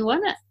race and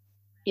won it.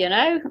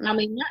 And I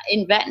mean, that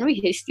in veterinary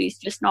history is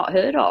just not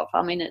heard of.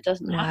 I mean, it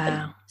doesn't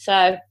happen.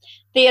 So,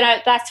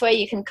 that's where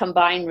you can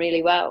combine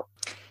really well.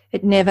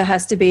 It never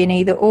has to be an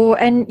either or.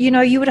 And,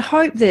 you would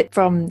hope that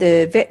from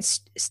the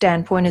vet's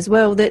standpoint as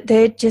well, that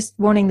they're just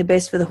wanting the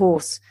best for the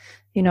horse.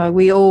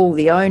 We all,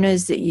 the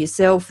owners,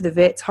 yourself, the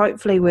vets,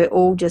 hopefully we're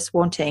all just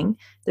wanting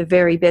the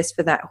very best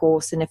for that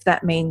horse. And if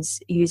that means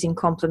using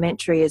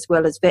complementary as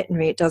well as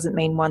veterinary, it doesn't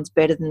mean one's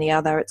better than the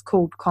other. It's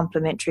called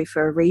complementary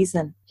for a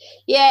reason.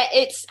 Yeah,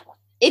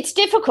 it's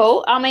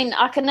difficult. I mean,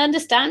 I can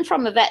understand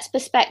from a vet's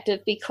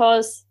perspective,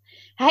 because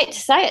I hate to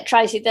say it,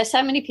 Tracy, there's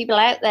so many people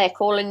out there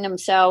calling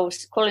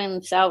themselves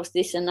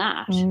this and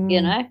that,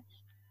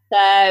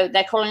 So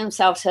they're calling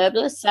themselves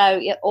herbalists.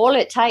 So all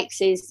it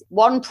takes is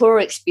one poor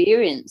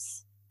experience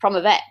from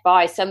a vet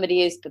by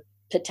somebody who's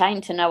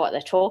pertained to know what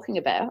they're talking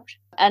about,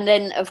 And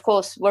then, of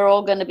course, we're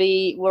all going to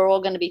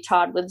be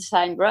tarred with the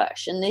same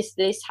brush, and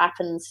this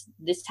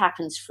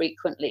happens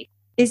frequently.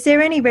 Is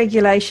there any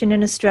regulation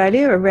in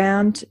Australia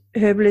around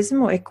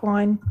herbalism or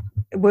equine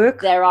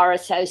work? There are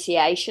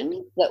associations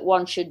that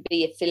one should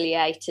be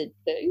affiliated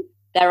to.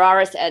 There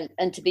are,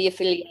 and to be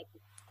affiliated.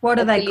 What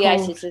are they called?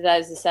 Affiliated to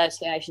those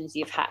associations,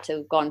 you've had to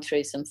have gone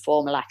through some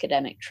formal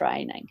academic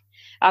training.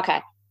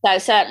 Okay, so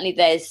certainly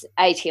there's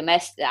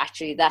ATMS.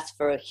 Actually, that's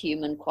for a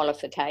human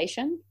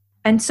qualification.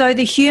 And so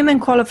the human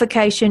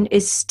qualification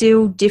is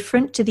still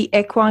different to the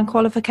equine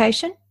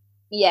qualification?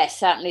 Yes,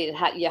 certainly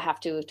you have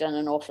to have done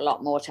an awful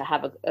lot more to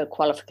have a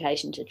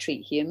qualification to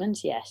treat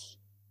humans, yes.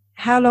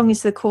 How long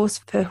is the course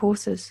for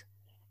horses?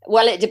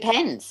 Well, it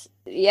depends.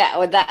 Yeah,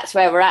 well, that's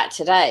where we're at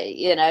today.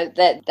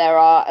 That there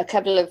are a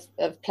couple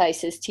of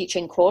places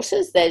teaching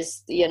courses.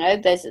 There's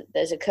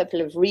a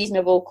couple of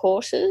reasonable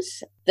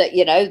courses that,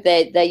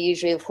 they're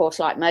usually, of course,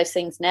 like most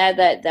things now,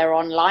 that they're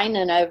online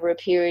and over a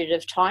period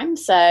of time.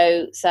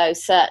 So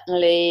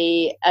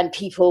certainly, and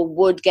people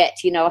would get,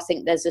 I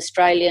think there's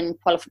Australian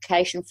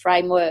qualification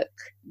framework,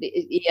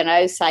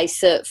 say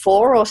Cert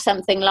 4 or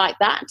something like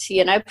that.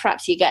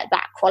 Perhaps you get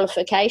that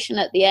qualification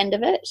at the end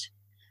of it.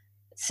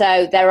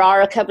 So there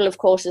are a couple of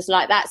courses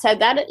like that. So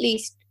that at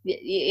least,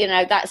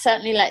 that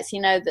certainly lets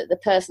you know that the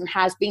person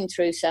has been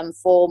through some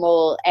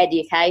formal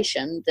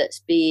education that's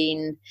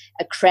been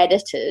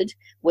accredited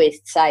with,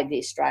 say, the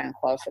Australian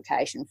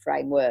Qualification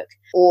Framework,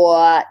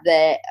 or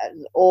there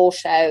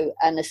also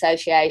an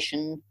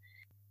association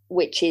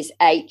which is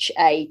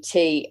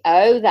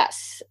HATO,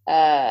 that's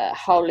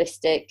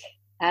Holistic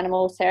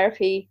Animal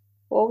Therapy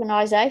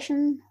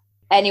Organisation.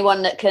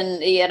 Anyone that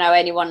can,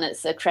 anyone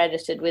that's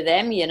accredited with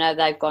them,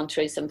 they've gone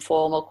through some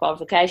formal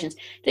qualifications.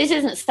 This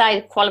isn't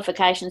say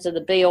qualifications are the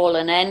be all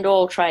and end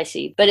all,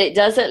 Tracy, but it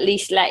does at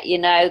least let you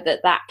know that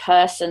that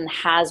person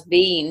has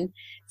been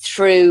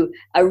through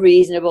a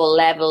reasonable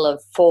level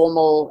of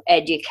formal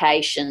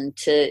education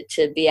to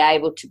be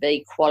able to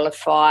be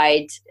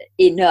qualified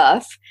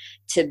enough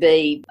to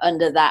be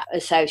under that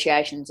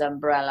association's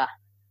umbrella.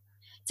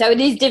 So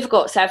it is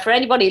difficult. So for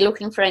anybody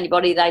looking for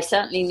anybody, they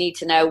certainly need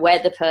to know where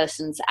the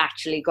person's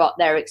actually got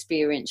their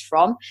experience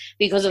from,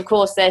 because of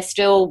course there's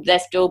still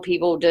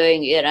people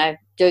doing a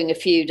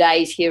few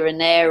days here and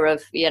there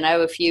of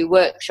a few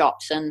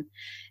workshops, and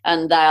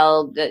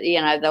they'll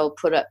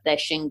put up their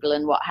shingle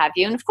and what have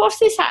you. And of course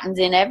this happens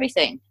in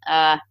everything.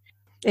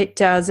 It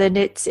does, and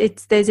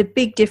there's a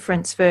big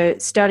difference for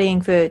studying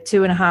for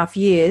 2.5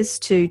 years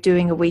to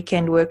doing a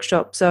weekend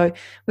workshop. So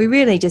we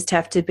really just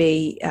have to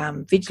be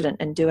vigilant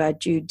and do our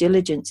due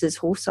diligence as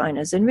horse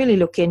owners and really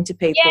look into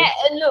people. Yeah,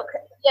 and look,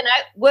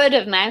 word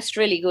of mouth's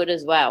really good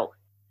as well.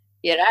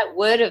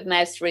 Word of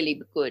mouth's really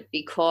good,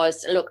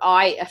 because look,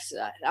 I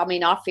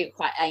feel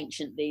quite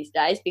ancient these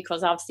days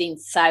because I've seen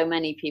so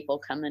many people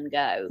come and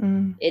go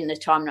in the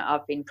time that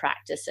I've been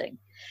practicing.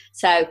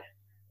 So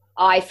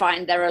I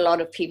find there are a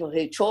lot of people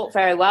who talk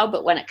very well,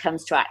 but when it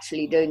comes to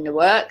actually doing the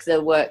work's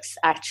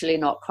actually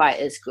not quite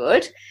as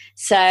good.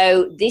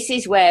 So this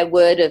is where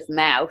word of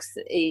mouth,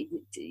 really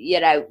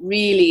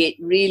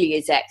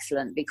is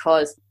excellent,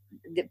 because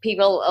the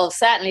people will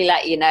certainly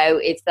let you know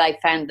if they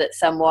found that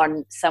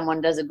someone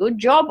does a good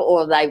job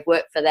or they've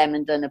worked for them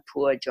and done a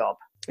poor job.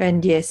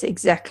 And yes,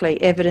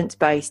 exactly.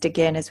 Evidence-based,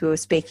 again, as we were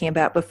speaking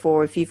about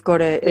before. If you've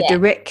got a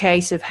direct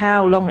case of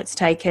how long it's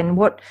taken,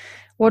 what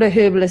a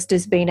herbalist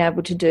has been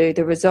able to do,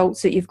 the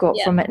results that you've got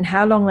from it, and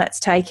how long that's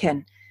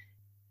taken.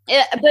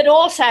 Yeah, but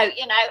also,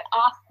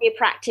 ask your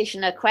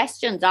practitioner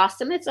questions. Ask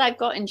them if they've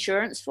got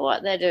insurance for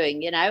what they're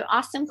doing.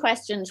 Ask them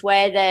questions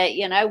where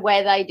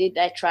they did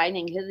their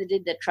training, who they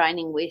did their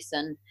training with,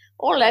 and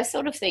all those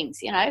sort of things.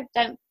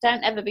 Don't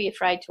ever be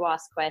afraid to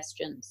ask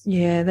questions.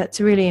 Yeah,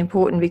 that's really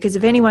important, because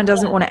if anyone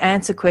doesn't want to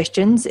answer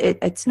questions,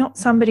 it's not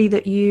somebody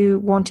that you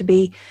want to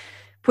be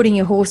putting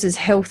your horse's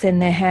health in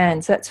their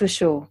hands. That's for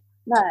sure.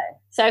 No.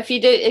 So if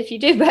you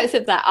do both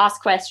of that,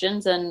 ask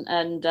questions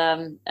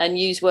and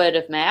use word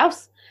of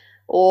mouth,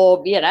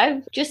 or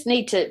just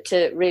need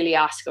to really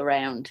ask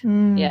around.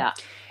 Yeah,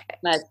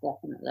 most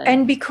definitely.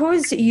 And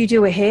because you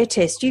do a hair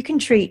test, you can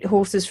treat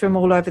horses from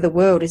all over the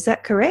world. Is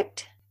that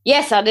correct?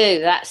 Yes, I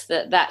do. That's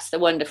the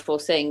wonderful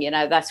thing.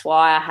 That's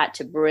why I had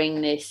to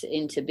bring this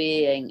into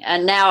being.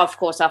 And now, of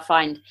course, I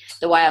find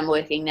the way I'm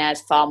working now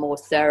is far more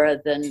thorough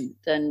than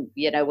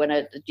when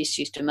I just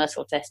used to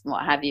muscle test and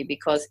what have you,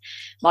 because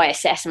my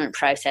assessment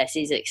process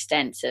is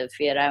extensive.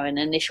 An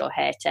initial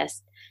hair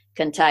test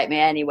can take me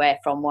anywhere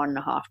from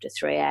 1.5 to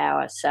 3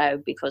 hours.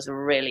 So because I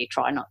really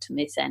try not to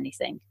miss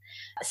anything.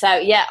 So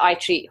yeah, I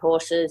treat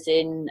horses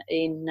in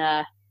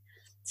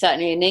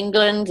certainly in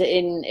England,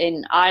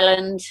 in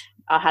Ireland.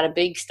 I had a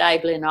big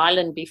stable in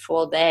Ireland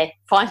before their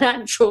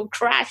financial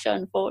crash,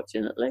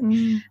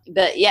 unfortunately.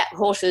 But yeah,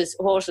 horses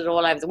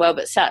all over the world,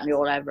 but certainly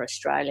all over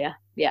Australia.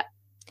 Yeah,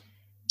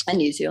 and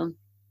New Zealand.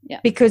 Yeah.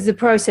 Because the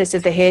process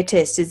of the hair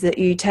test is that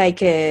you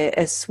take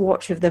a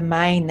swatch of the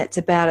mane that's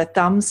about a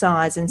thumb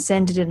size and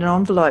send it in an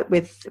envelope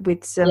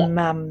with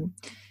some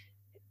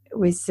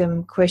with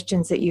some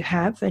questions that you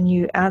have, and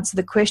you answer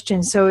the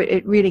questions. So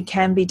it really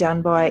can be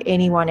done by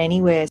anyone,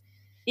 anywhere.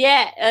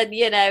 Yeah,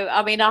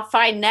 and I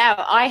find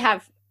now I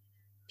have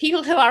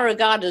people who I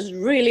regard as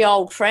really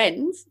old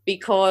friends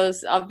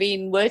because I've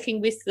been working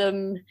with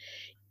them.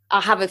 I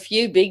have a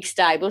few big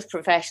stables,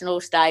 professional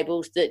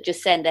stables, that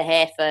just send a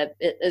heifer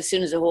as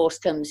soon as a horse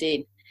comes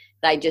in.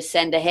 They just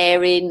send a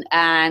hare in,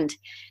 and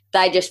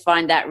they just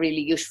find that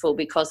really useful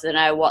because they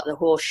know what the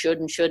horse should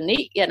and shouldn't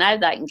eat. They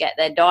can get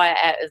their diet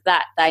out of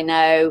that. They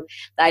know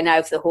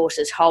if the horse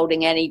is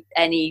holding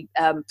any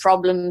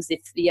problems.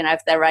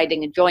 If they're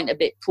riding a joint a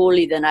bit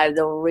poorly, they know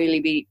they'll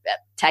really be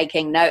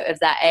taking note of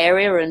that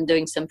area and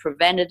doing some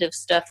preventative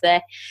stuff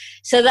there.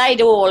 So they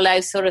do all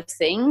those sort of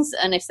things.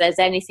 And if there's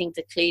anything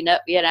to clean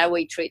up,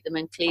 we treat them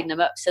and clean them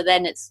up. So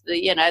then it's,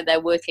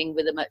 they're working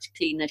with a much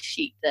cleaner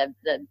sheep. They're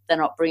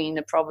not bringing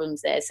the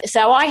problems there.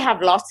 So I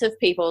have lots of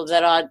people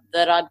that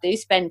I do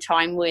spend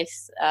time with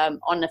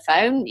on the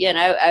phone,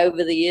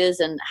 over the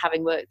years, and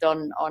having worked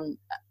on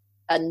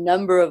a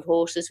number of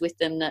horses with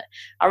them, that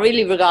I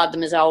really regard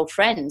them as old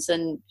friends.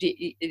 And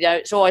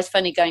it's always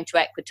funny going to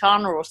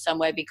Equitana or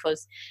somewhere,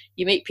 because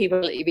you meet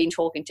people that you've been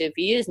talking to for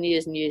years and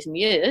years and years and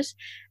years,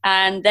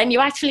 and then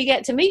you actually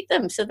get to meet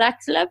them. So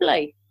that's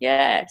lovely.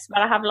 Yes, but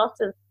I have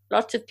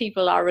lots of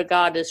people I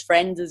regard as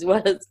friends as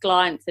well as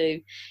clients who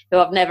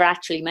I've never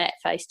actually met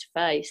face to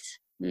face.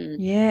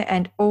 Yeah,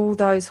 and all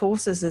those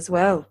horses as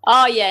well.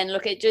 Oh yeah, and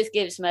look, it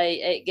gives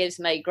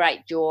me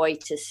great joy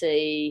to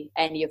see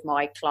any of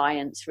my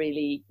clients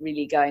really,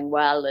 really going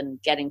well and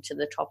getting to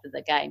the top of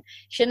the game.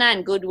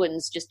 Shanann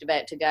Goodwin's just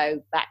about to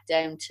go back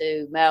down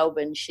to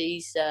Melbourne.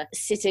 She's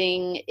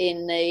sitting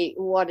in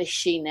what is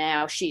she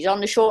now? She's on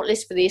the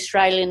shortlist for the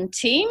Australian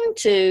team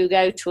to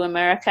go to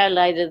America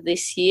later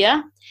this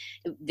year.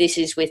 This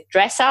is with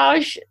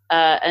dressage,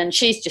 and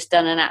she's just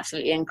done an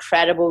absolutely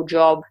incredible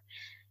job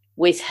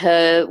with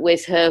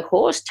her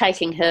horse,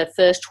 taking her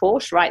first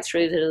horse right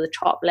through to the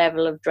top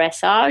level of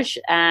dressage.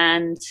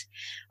 And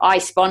I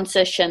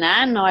sponsor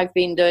Shanann. I've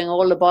been doing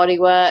all the body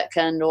work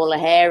and all the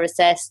hair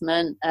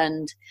assessment,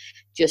 and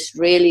just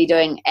really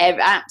doing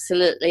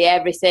absolutely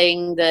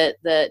everything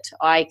that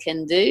I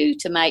can do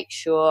to make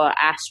sure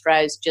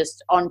Astro's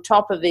just on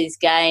top of his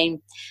game.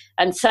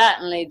 And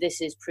certainly this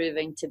is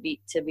proving to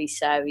be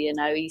so.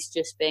 He's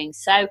just being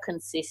so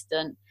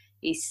consistent.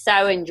 He's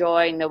so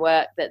enjoying the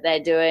work that they're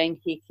doing.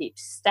 He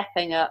keeps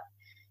stepping up.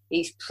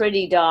 He's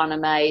pretty darn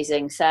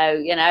amazing. So,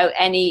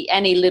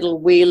 any little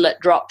wheel that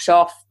drops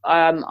off,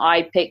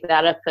 I pick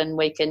that up and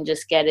we can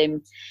just get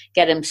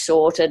him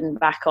sorted and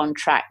back on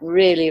track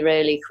really,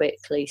 really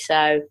quickly.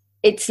 So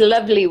it's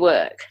lovely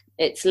work.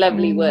 It's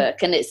lovely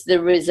work, and it's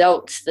the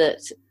results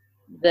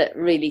that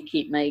really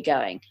keep me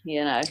going.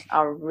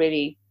 I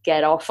really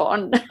get off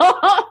on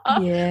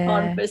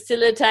on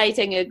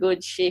facilitating a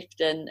good shift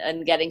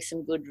and getting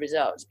some good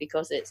results,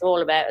 because it's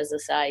all about, as I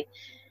say,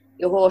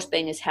 your horse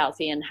being as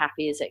healthy and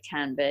happy as it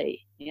can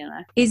be.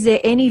 Is there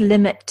any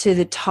limit to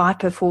the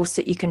type of horse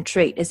that you can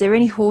treat? Is there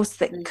any horse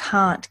that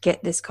can't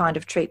get this kind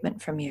of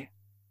treatment from you?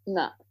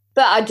 No.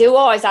 But I do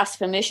always ask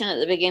permission at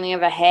the beginning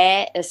of a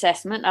hair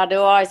assessment. I do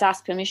always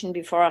ask permission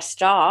before I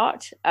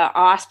start. I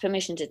ask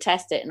permission to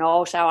test it, and I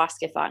also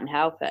ask if I can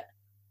help it.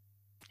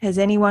 Has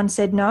anyone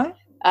said no?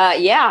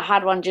 Yeah, I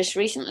had one just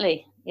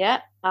recently.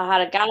 Yeah, I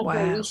had a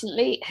galloper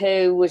recently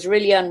who was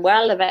really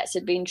unwell. The vets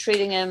had been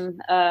treating him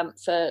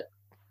for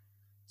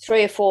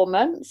 3 or 4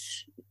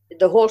 months.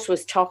 The horse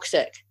was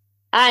toxic.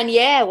 And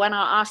yeah, when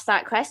I asked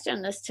that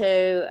question as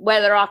to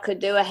whether I could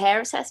do a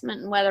hair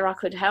assessment and whether I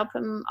could help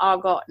him, I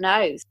got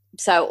no's.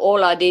 So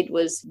all I did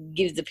was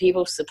give the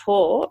people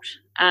support,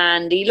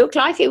 and he looked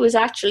like he was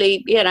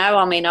actually,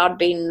 I'd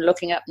been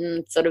looking up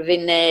and sort of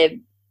in there,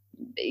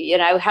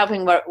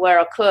 helping where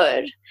I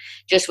could,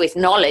 just with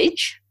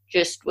knowledge,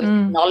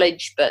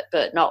 but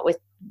not with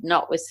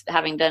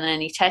having done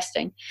any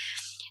testing.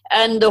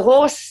 And the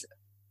horse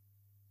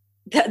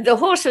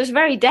was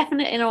very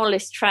definite in all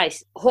its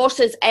traits.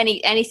 Horses,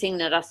 anything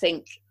that I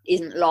think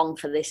isn't long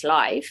for this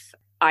life,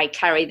 I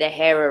carry the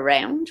hair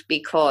around,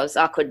 because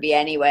I could be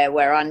anywhere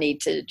where I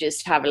need to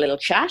just have a little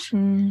chat.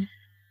 And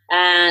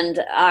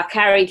I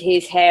carried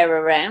his hair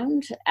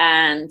around,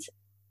 and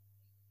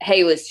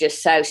he was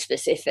just so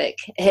specific.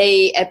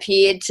 He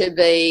appeared to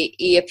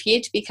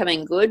be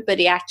coming good, but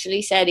he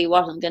actually said he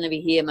wasn't going to be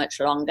here much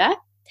longer.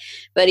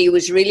 But he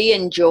was really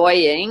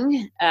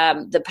enjoying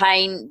the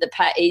pain.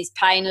 His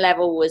pain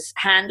level was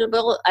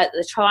handleable at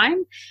the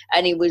time,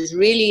 and he was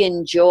really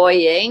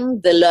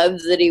enjoying the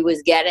love that he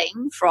was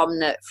getting from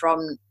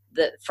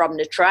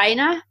the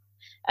trainer,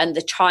 and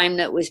the time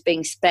that was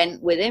being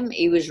spent with him.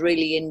 He was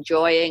really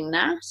enjoying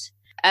that.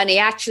 And he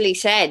actually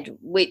said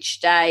which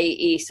day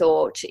he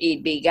thought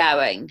he'd be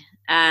going.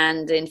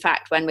 And in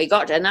fact, when we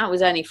got there, and that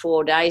was only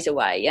 4 days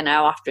away,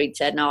 after he'd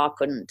said, no, I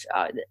couldn't,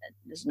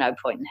 there's no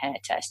point in hair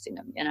testing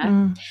him,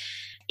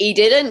 He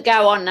didn't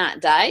go on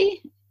that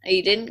day.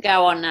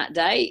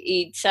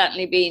 He'd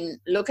certainly been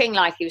looking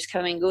like he was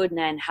coming good. And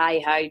then,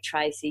 hey,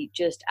 Tracy,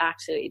 just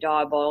absolutely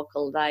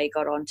diabolical. They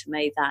got on to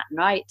me that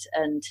night,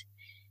 and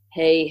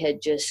he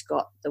had just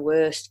got the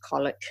worst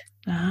colic.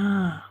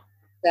 Ah.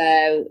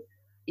 So,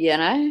 you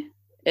know,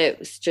 it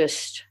was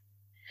just,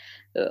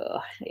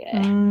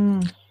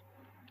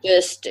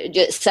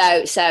 just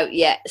so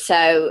yeah.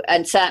 So,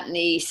 and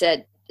certainly he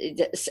said,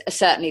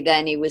 certainly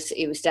then he was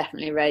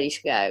definitely ready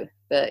to go.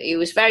 But he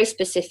was very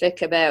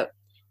specific about,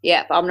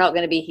 I'm not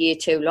going to be here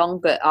too long,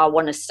 but I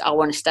want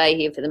to stay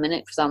here for the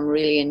minute because I'm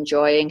really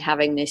enjoying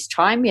having this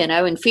time, you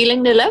know, and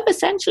feeling the love,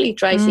 essentially,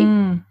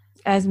 Tracy.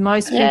 As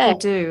most people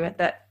do at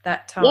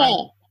that time. Yeah.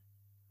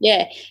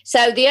 Yeah.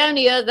 So the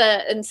only other,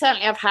 and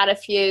certainly I've had a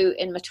few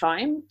in my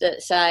time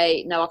that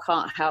say, no, I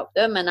can't help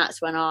them. And that's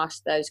when I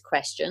ask those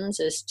questions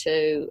as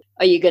to,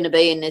 are you going to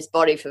be in this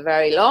body for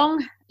very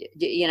long?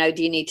 You know,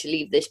 do you need to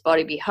leave this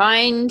body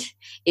behind?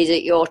 Is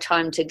it your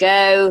time to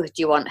go? Do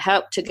you want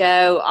help to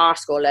go?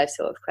 Ask all those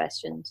sort of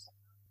questions.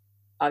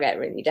 I get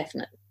really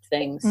definite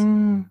things.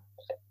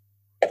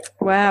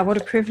 Wow, what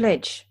a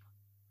privilege.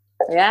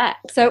 Yeah.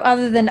 So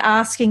other than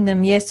asking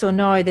them yes or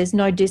no, there's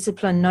no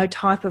discipline, no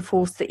type of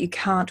horse that you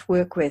can't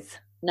work with?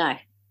 No.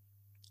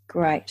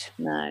 Great.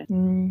 No.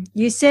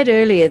 You said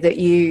earlier that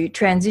you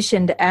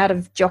transitioned out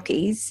of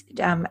jockeys,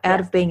 out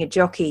of being a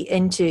jockey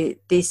into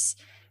this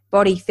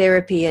body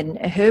therapy and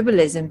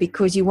herbalism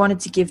because you wanted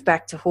to give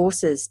back to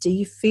horses. Do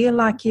you feel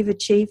like you've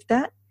achieved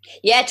that?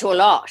 Yeah, to a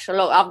lot.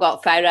 Look, I've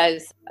got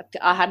photos.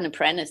 I had an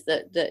apprentice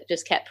that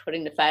just kept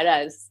putting the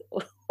photos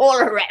all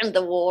around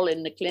the wall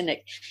in the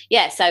clinic.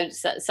 Yeah, so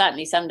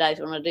certainly some days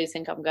when I do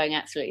think I'm going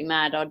absolutely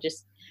mad, I'll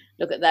just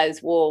look at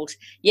those walls.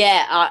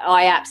 Yeah,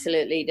 I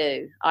absolutely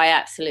do. I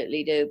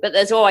absolutely do. But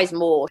there's always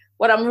more.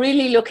 What I'm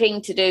really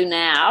looking to do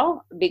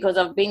now, because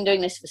I've been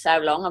doing this for so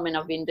long, I mean,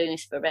 I've been doing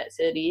this for about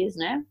 30 years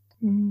now.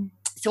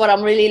 So what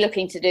I'm really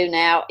looking to do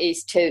now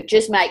is to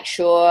just make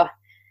sure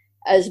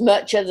as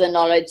much of the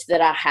knowledge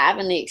that I have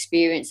and the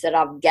experience that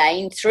I've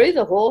gained through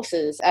the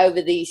horses over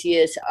these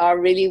years, I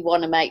really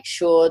want to make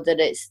sure that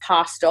it's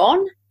passed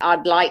on.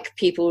 I'd like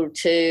people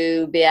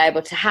to be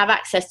able to have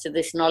access to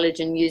this knowledge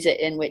and use it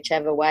in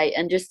whichever way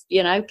and just,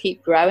 you know,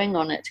 keep growing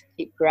on it,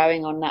 keep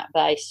growing on that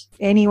base.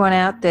 Anyone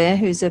out there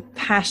who's a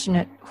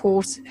passionate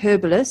horse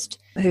herbalist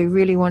who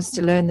really wants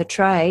to learn the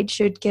trade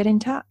should get in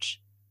touch.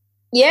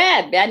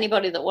 Yeah,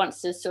 anybody that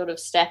wants to sort of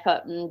step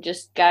up and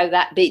just go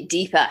that bit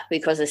deeper,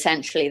 because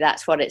essentially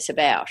that's what it's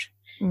about.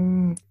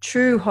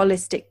 True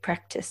holistic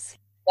practice.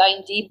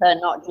 Going deeper,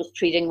 not just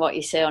treating what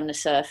you see on the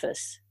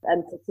surface,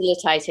 and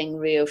facilitating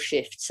real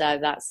shifts. So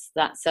that's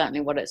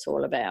certainly what it's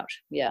all about.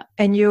 Yeah.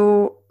 And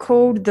you're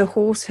called The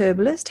Horse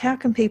Herbalist. How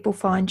can people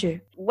find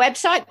you?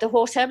 Website,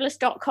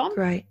 thehorseherbalist.com.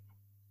 Great.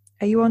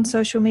 Are you on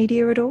social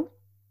media at all?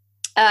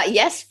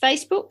 Yes,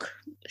 Facebook.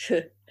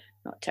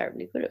 Not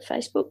terribly good at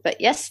Facebook,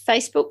 but yes,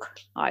 Facebook.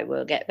 I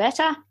will get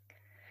better.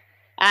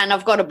 And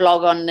I've got a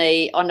blog on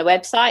the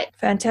website.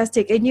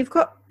 Fantastic. And you've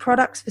got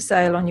products for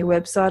sale on your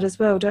website as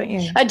well, don't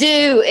you? I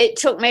do. It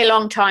took me a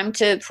long time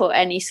to put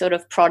any sort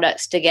of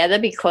products together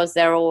because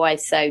they're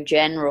always so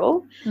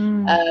general.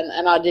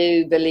 And I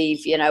do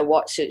believe, you know,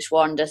 what suits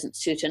one doesn't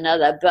suit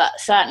another. But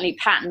certainly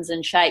patterns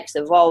and shapes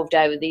evolved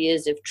over the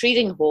years of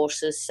treating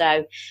horses.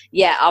 So,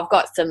 yeah, I've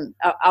got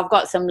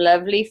some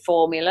lovely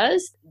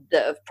formulas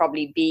that have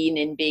probably been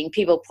in being.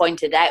 People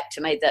pointed out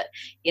to me that,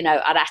 you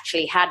know, I'd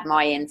actually had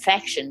my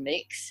infection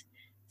mix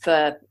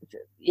for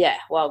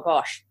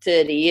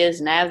 30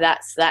 years now.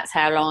 That's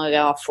how long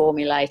ago I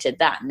formulated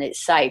that, and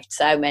it's saved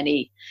so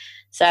many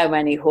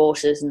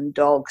horses and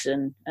dogs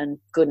and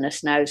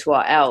goodness knows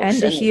what else.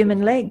 And the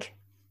human leg.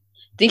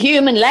 The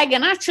human leg,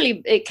 and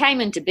actually it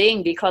came into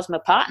being because my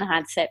partner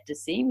had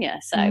septicemia,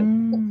 so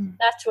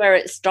that's where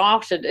it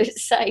started.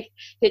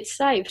 It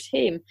saved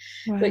him,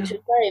 which is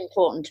very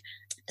important.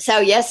 So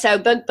yes, so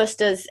Bug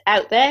Busters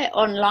out there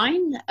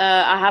online.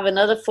 I have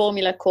another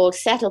formula called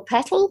Settle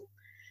Petal,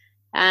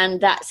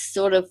 and that's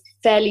sort of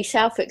fairly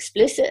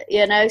self-explicit,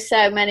 you know.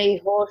 So many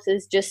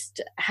horses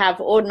just have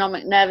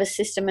autonomic nervous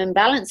system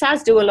imbalance,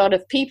 as do a lot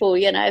of people,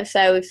 you know.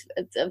 So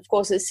of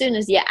course, as soon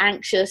as you're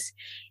anxious,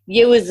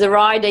 you as the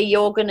rider,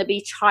 you're going to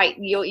be tight.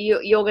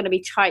 You're going to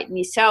be tight in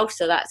yourself,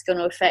 so that's going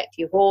to affect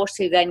your horse,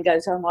 who then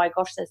goes, "Oh my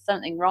gosh, there's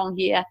something wrong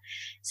here."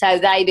 So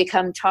they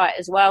become tight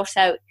as well.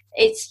 So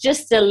it's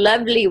just a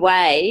lovely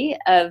way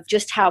of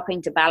just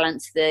helping to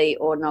balance the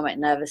autonomic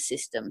nervous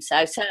system.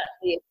 So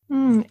certainly.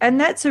 And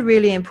that's a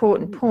really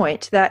important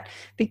point, that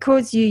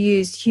because you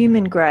use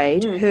human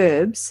grade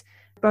herbs,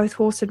 both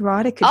horse and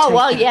rider could take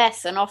that.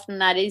 Yes, and often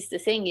that is the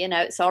thing, you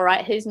know. It's all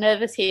right, who's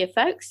nervous here,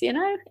 folks, you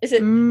know? Is it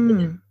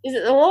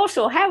the horse,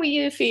 or how are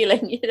you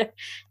feeling, you know?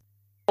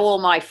 All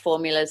my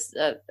formulas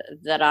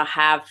that I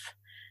have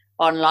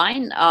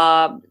online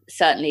are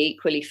certainly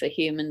equally for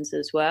humans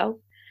as well.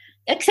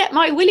 Except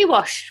my Willy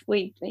Wash,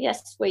 we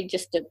just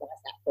advise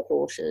that for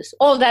horses.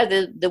 Although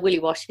the Willy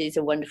Wash is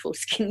a wonderful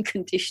skin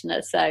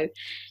conditioner, so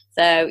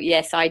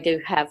yes, I do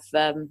have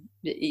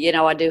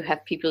I do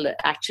have people that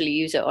actually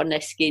use it on their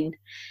skin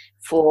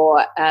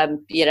for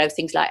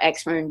things like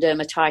eczema and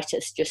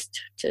dermatitis, just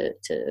to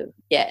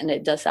and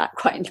it does that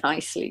quite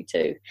nicely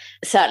too.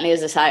 Certainly,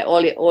 as I say,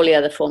 all the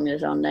other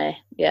formulas on there,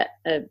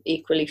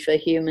 equally for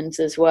humans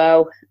as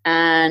well.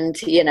 And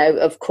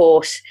of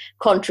course,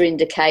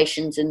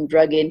 contraindications and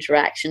drug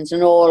interactions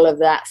and all of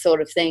that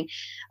sort of thing,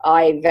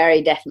 I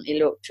very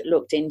definitely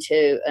looked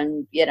into,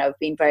 and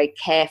been very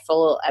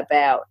careful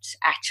about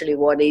actually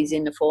what is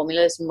in the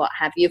formulas and what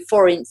have you.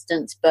 For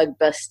instance,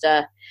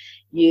 Bugbuster,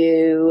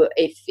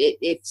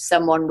 if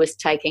someone was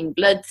taking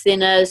blood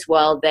thinners,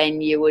 well,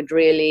 then you would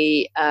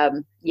really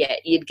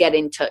you'd get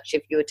in touch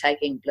if you were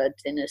taking blood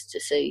thinners to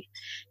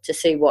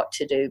see what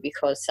to do,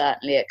 because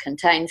certainly it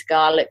contains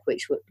garlic,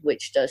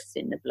 which does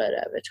thin the blood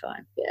over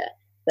time.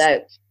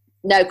 So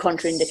no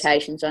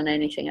contraindications on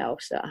anything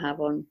else that I have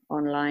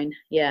online.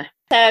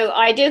 So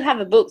I do have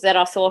a book that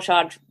I thought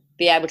I'd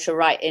be able to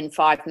write in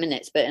 5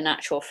 minutes, but in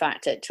actual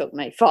fact it took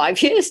me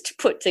 5 years to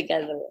put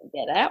together and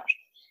get out.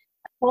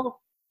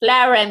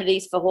 Flower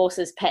remedies for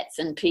horses, pets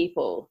and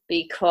people,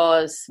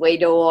 because we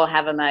do all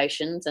have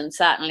emotions, and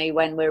certainly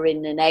when we're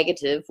in the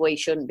negative, we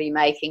shouldn't be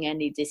making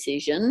any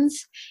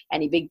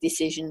big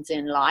decisions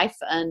in life,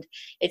 and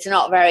it's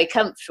not very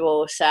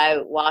comfortable.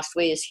 So whilst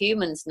we as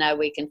humans know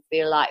we can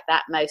feel like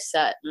that, most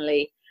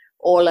certainly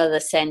all other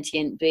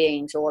sentient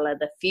beings, all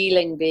other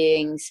feeling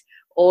beings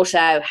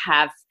also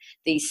have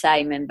these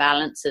same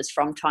imbalances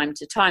from time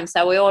to time.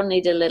 So we all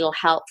need a little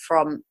help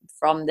from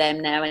them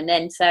now and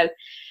then. So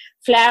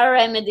flower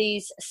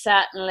remedies,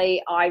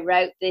 certainly I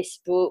wrote this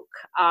book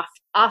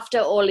after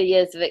all the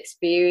years of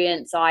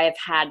experience I have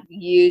had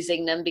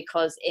using them,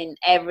 because in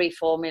every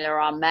formula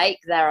I make,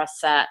 there are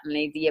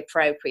certainly the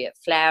appropriate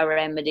flower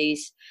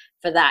remedies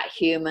for that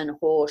human,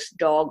 horse,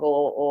 dog,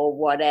 or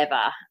whatever.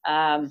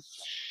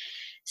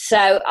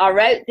 So I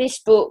wrote this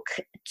book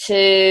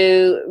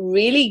to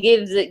really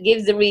give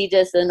the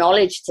readers the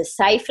knowledge to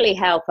safely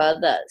help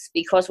others,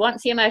 because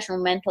once the emotional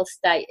mental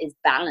state is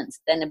balanced,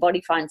 then the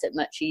body finds it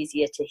much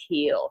easier to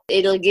heal.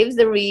 It'll give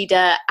the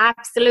reader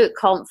absolute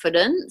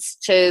confidence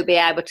to be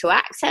able to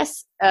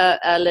access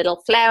a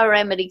little flower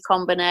remedy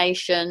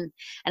combination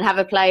and have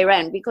a play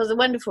around, because the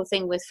wonderful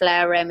thing with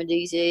flower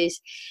remedies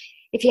is,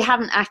 if you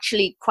haven't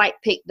actually quite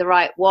picked the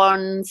right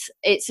ones,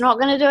 it's not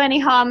going to do any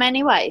harm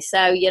anyway.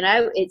 So,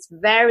 it's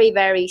very,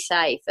 very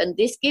safe. And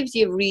this gives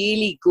you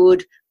really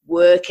good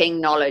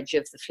working knowledge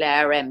of the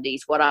flower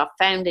remedies, what I've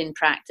found in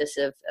practice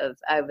of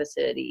over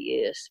 30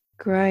 years.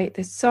 Great.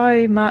 There's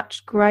so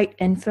much great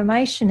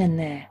information in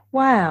there.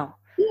 Wow.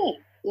 Yeah.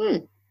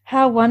 Mm.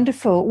 How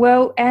wonderful.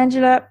 Well,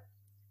 Angela,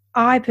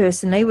 I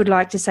personally would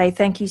like to say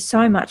thank you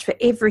so much for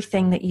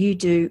everything that you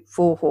do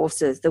for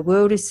horses. The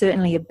world is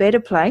certainly a better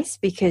place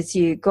because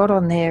you got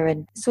on there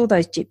and saw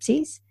those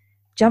gypsies,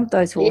 jumped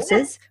those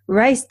horses,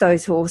 raced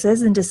those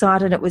horses, and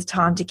decided it was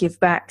time to give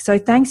back. So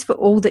thanks for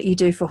all that you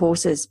do for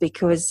horses,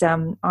 because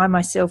I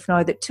myself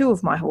know that 2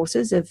 of my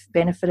horses have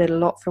benefited a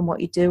lot from what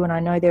you do, and I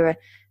know there are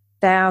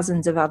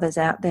thousands of others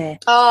out there.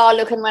 Oh,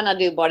 look, and when I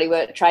do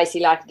bodywork,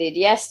 Tracy, like I did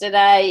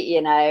yesterday,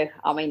 they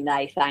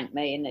thank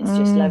me, and it's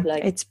just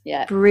lovely. It's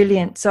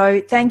brilliant. So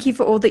thank you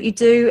for all that you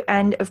do,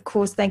 and of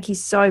course, thank you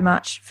so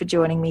much for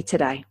joining me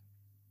today.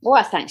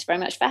 Well, thanks very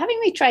much for having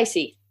me,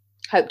 Tracy.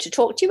 Hope to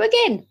talk to you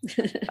again.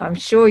 I'm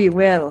sure you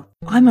will.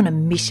 I'm on a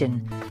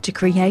mission to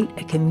create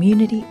a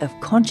community of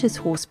conscious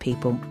horse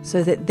people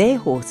so that their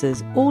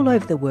horses all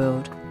over the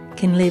world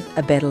can live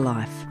a better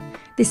life.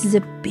 This is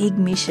a big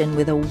mission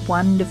with a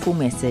wonderful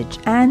message,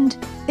 and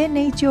it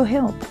needs your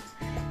help.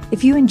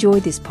 If you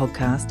enjoy this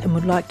podcast and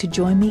would like to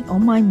join me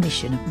on my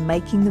mission of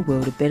making the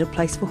world a better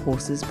place for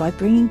horses by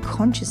bringing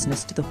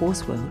consciousness to the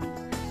horse world,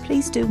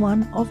 please do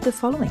one of the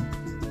following.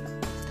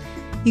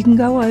 You can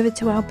go over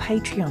to our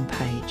Patreon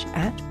page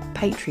at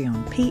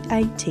Patreon,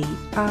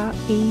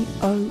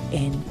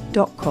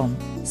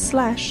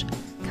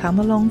 patreon.com/Come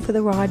Along for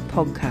the Ride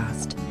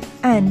podcast,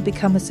 and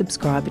become a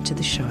subscriber to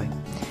the show.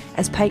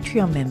 As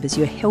Patreon members,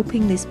 you're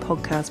helping this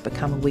podcast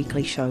become a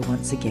weekly show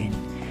once again.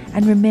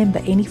 And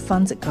remember, any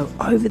funds that go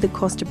over the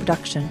cost of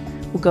production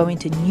will go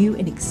into new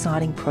and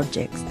exciting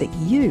projects that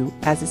you,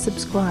 as a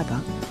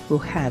subscriber, will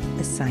have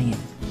a say in.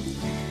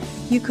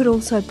 You could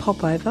also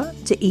pop over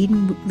to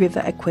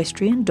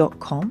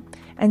EdenRiverEquestrian.com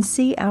and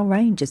see our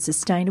range of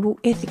sustainable,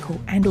 ethical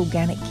and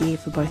organic gear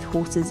for both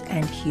horses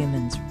and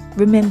humans.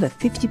 Remember,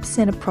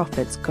 50% of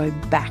profits go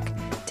back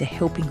to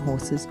helping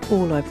horses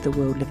all over the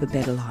world live a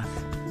better life.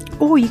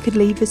 Or you could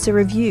leave us a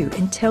review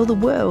and tell the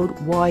world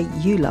why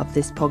you love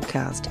this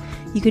podcast.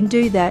 You can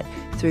do that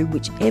through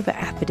whichever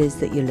app it is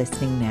that you're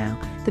listening now.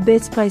 The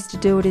best place to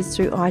do it is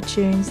through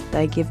iTunes.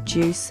 They give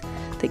juice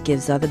that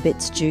gives other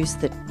bits juice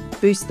that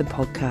boosts the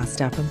podcast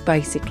up, and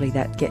basically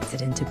that gets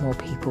it into more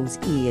people's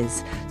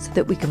ears so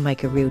that we can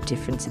make a real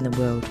difference in the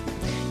world.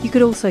 You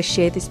could also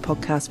share this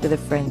podcast with a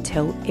friend,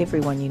 tell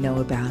everyone you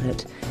know about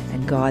it,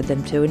 and guide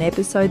them to an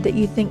episode that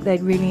you think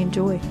they'd really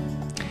enjoy.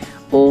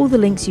 All the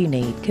links you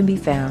need can be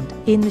found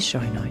in the show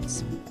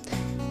notes.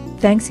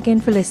 Thanks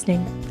again for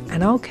listening,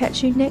 and I'll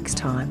catch you next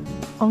time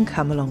on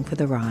Come Along for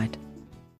the Ride.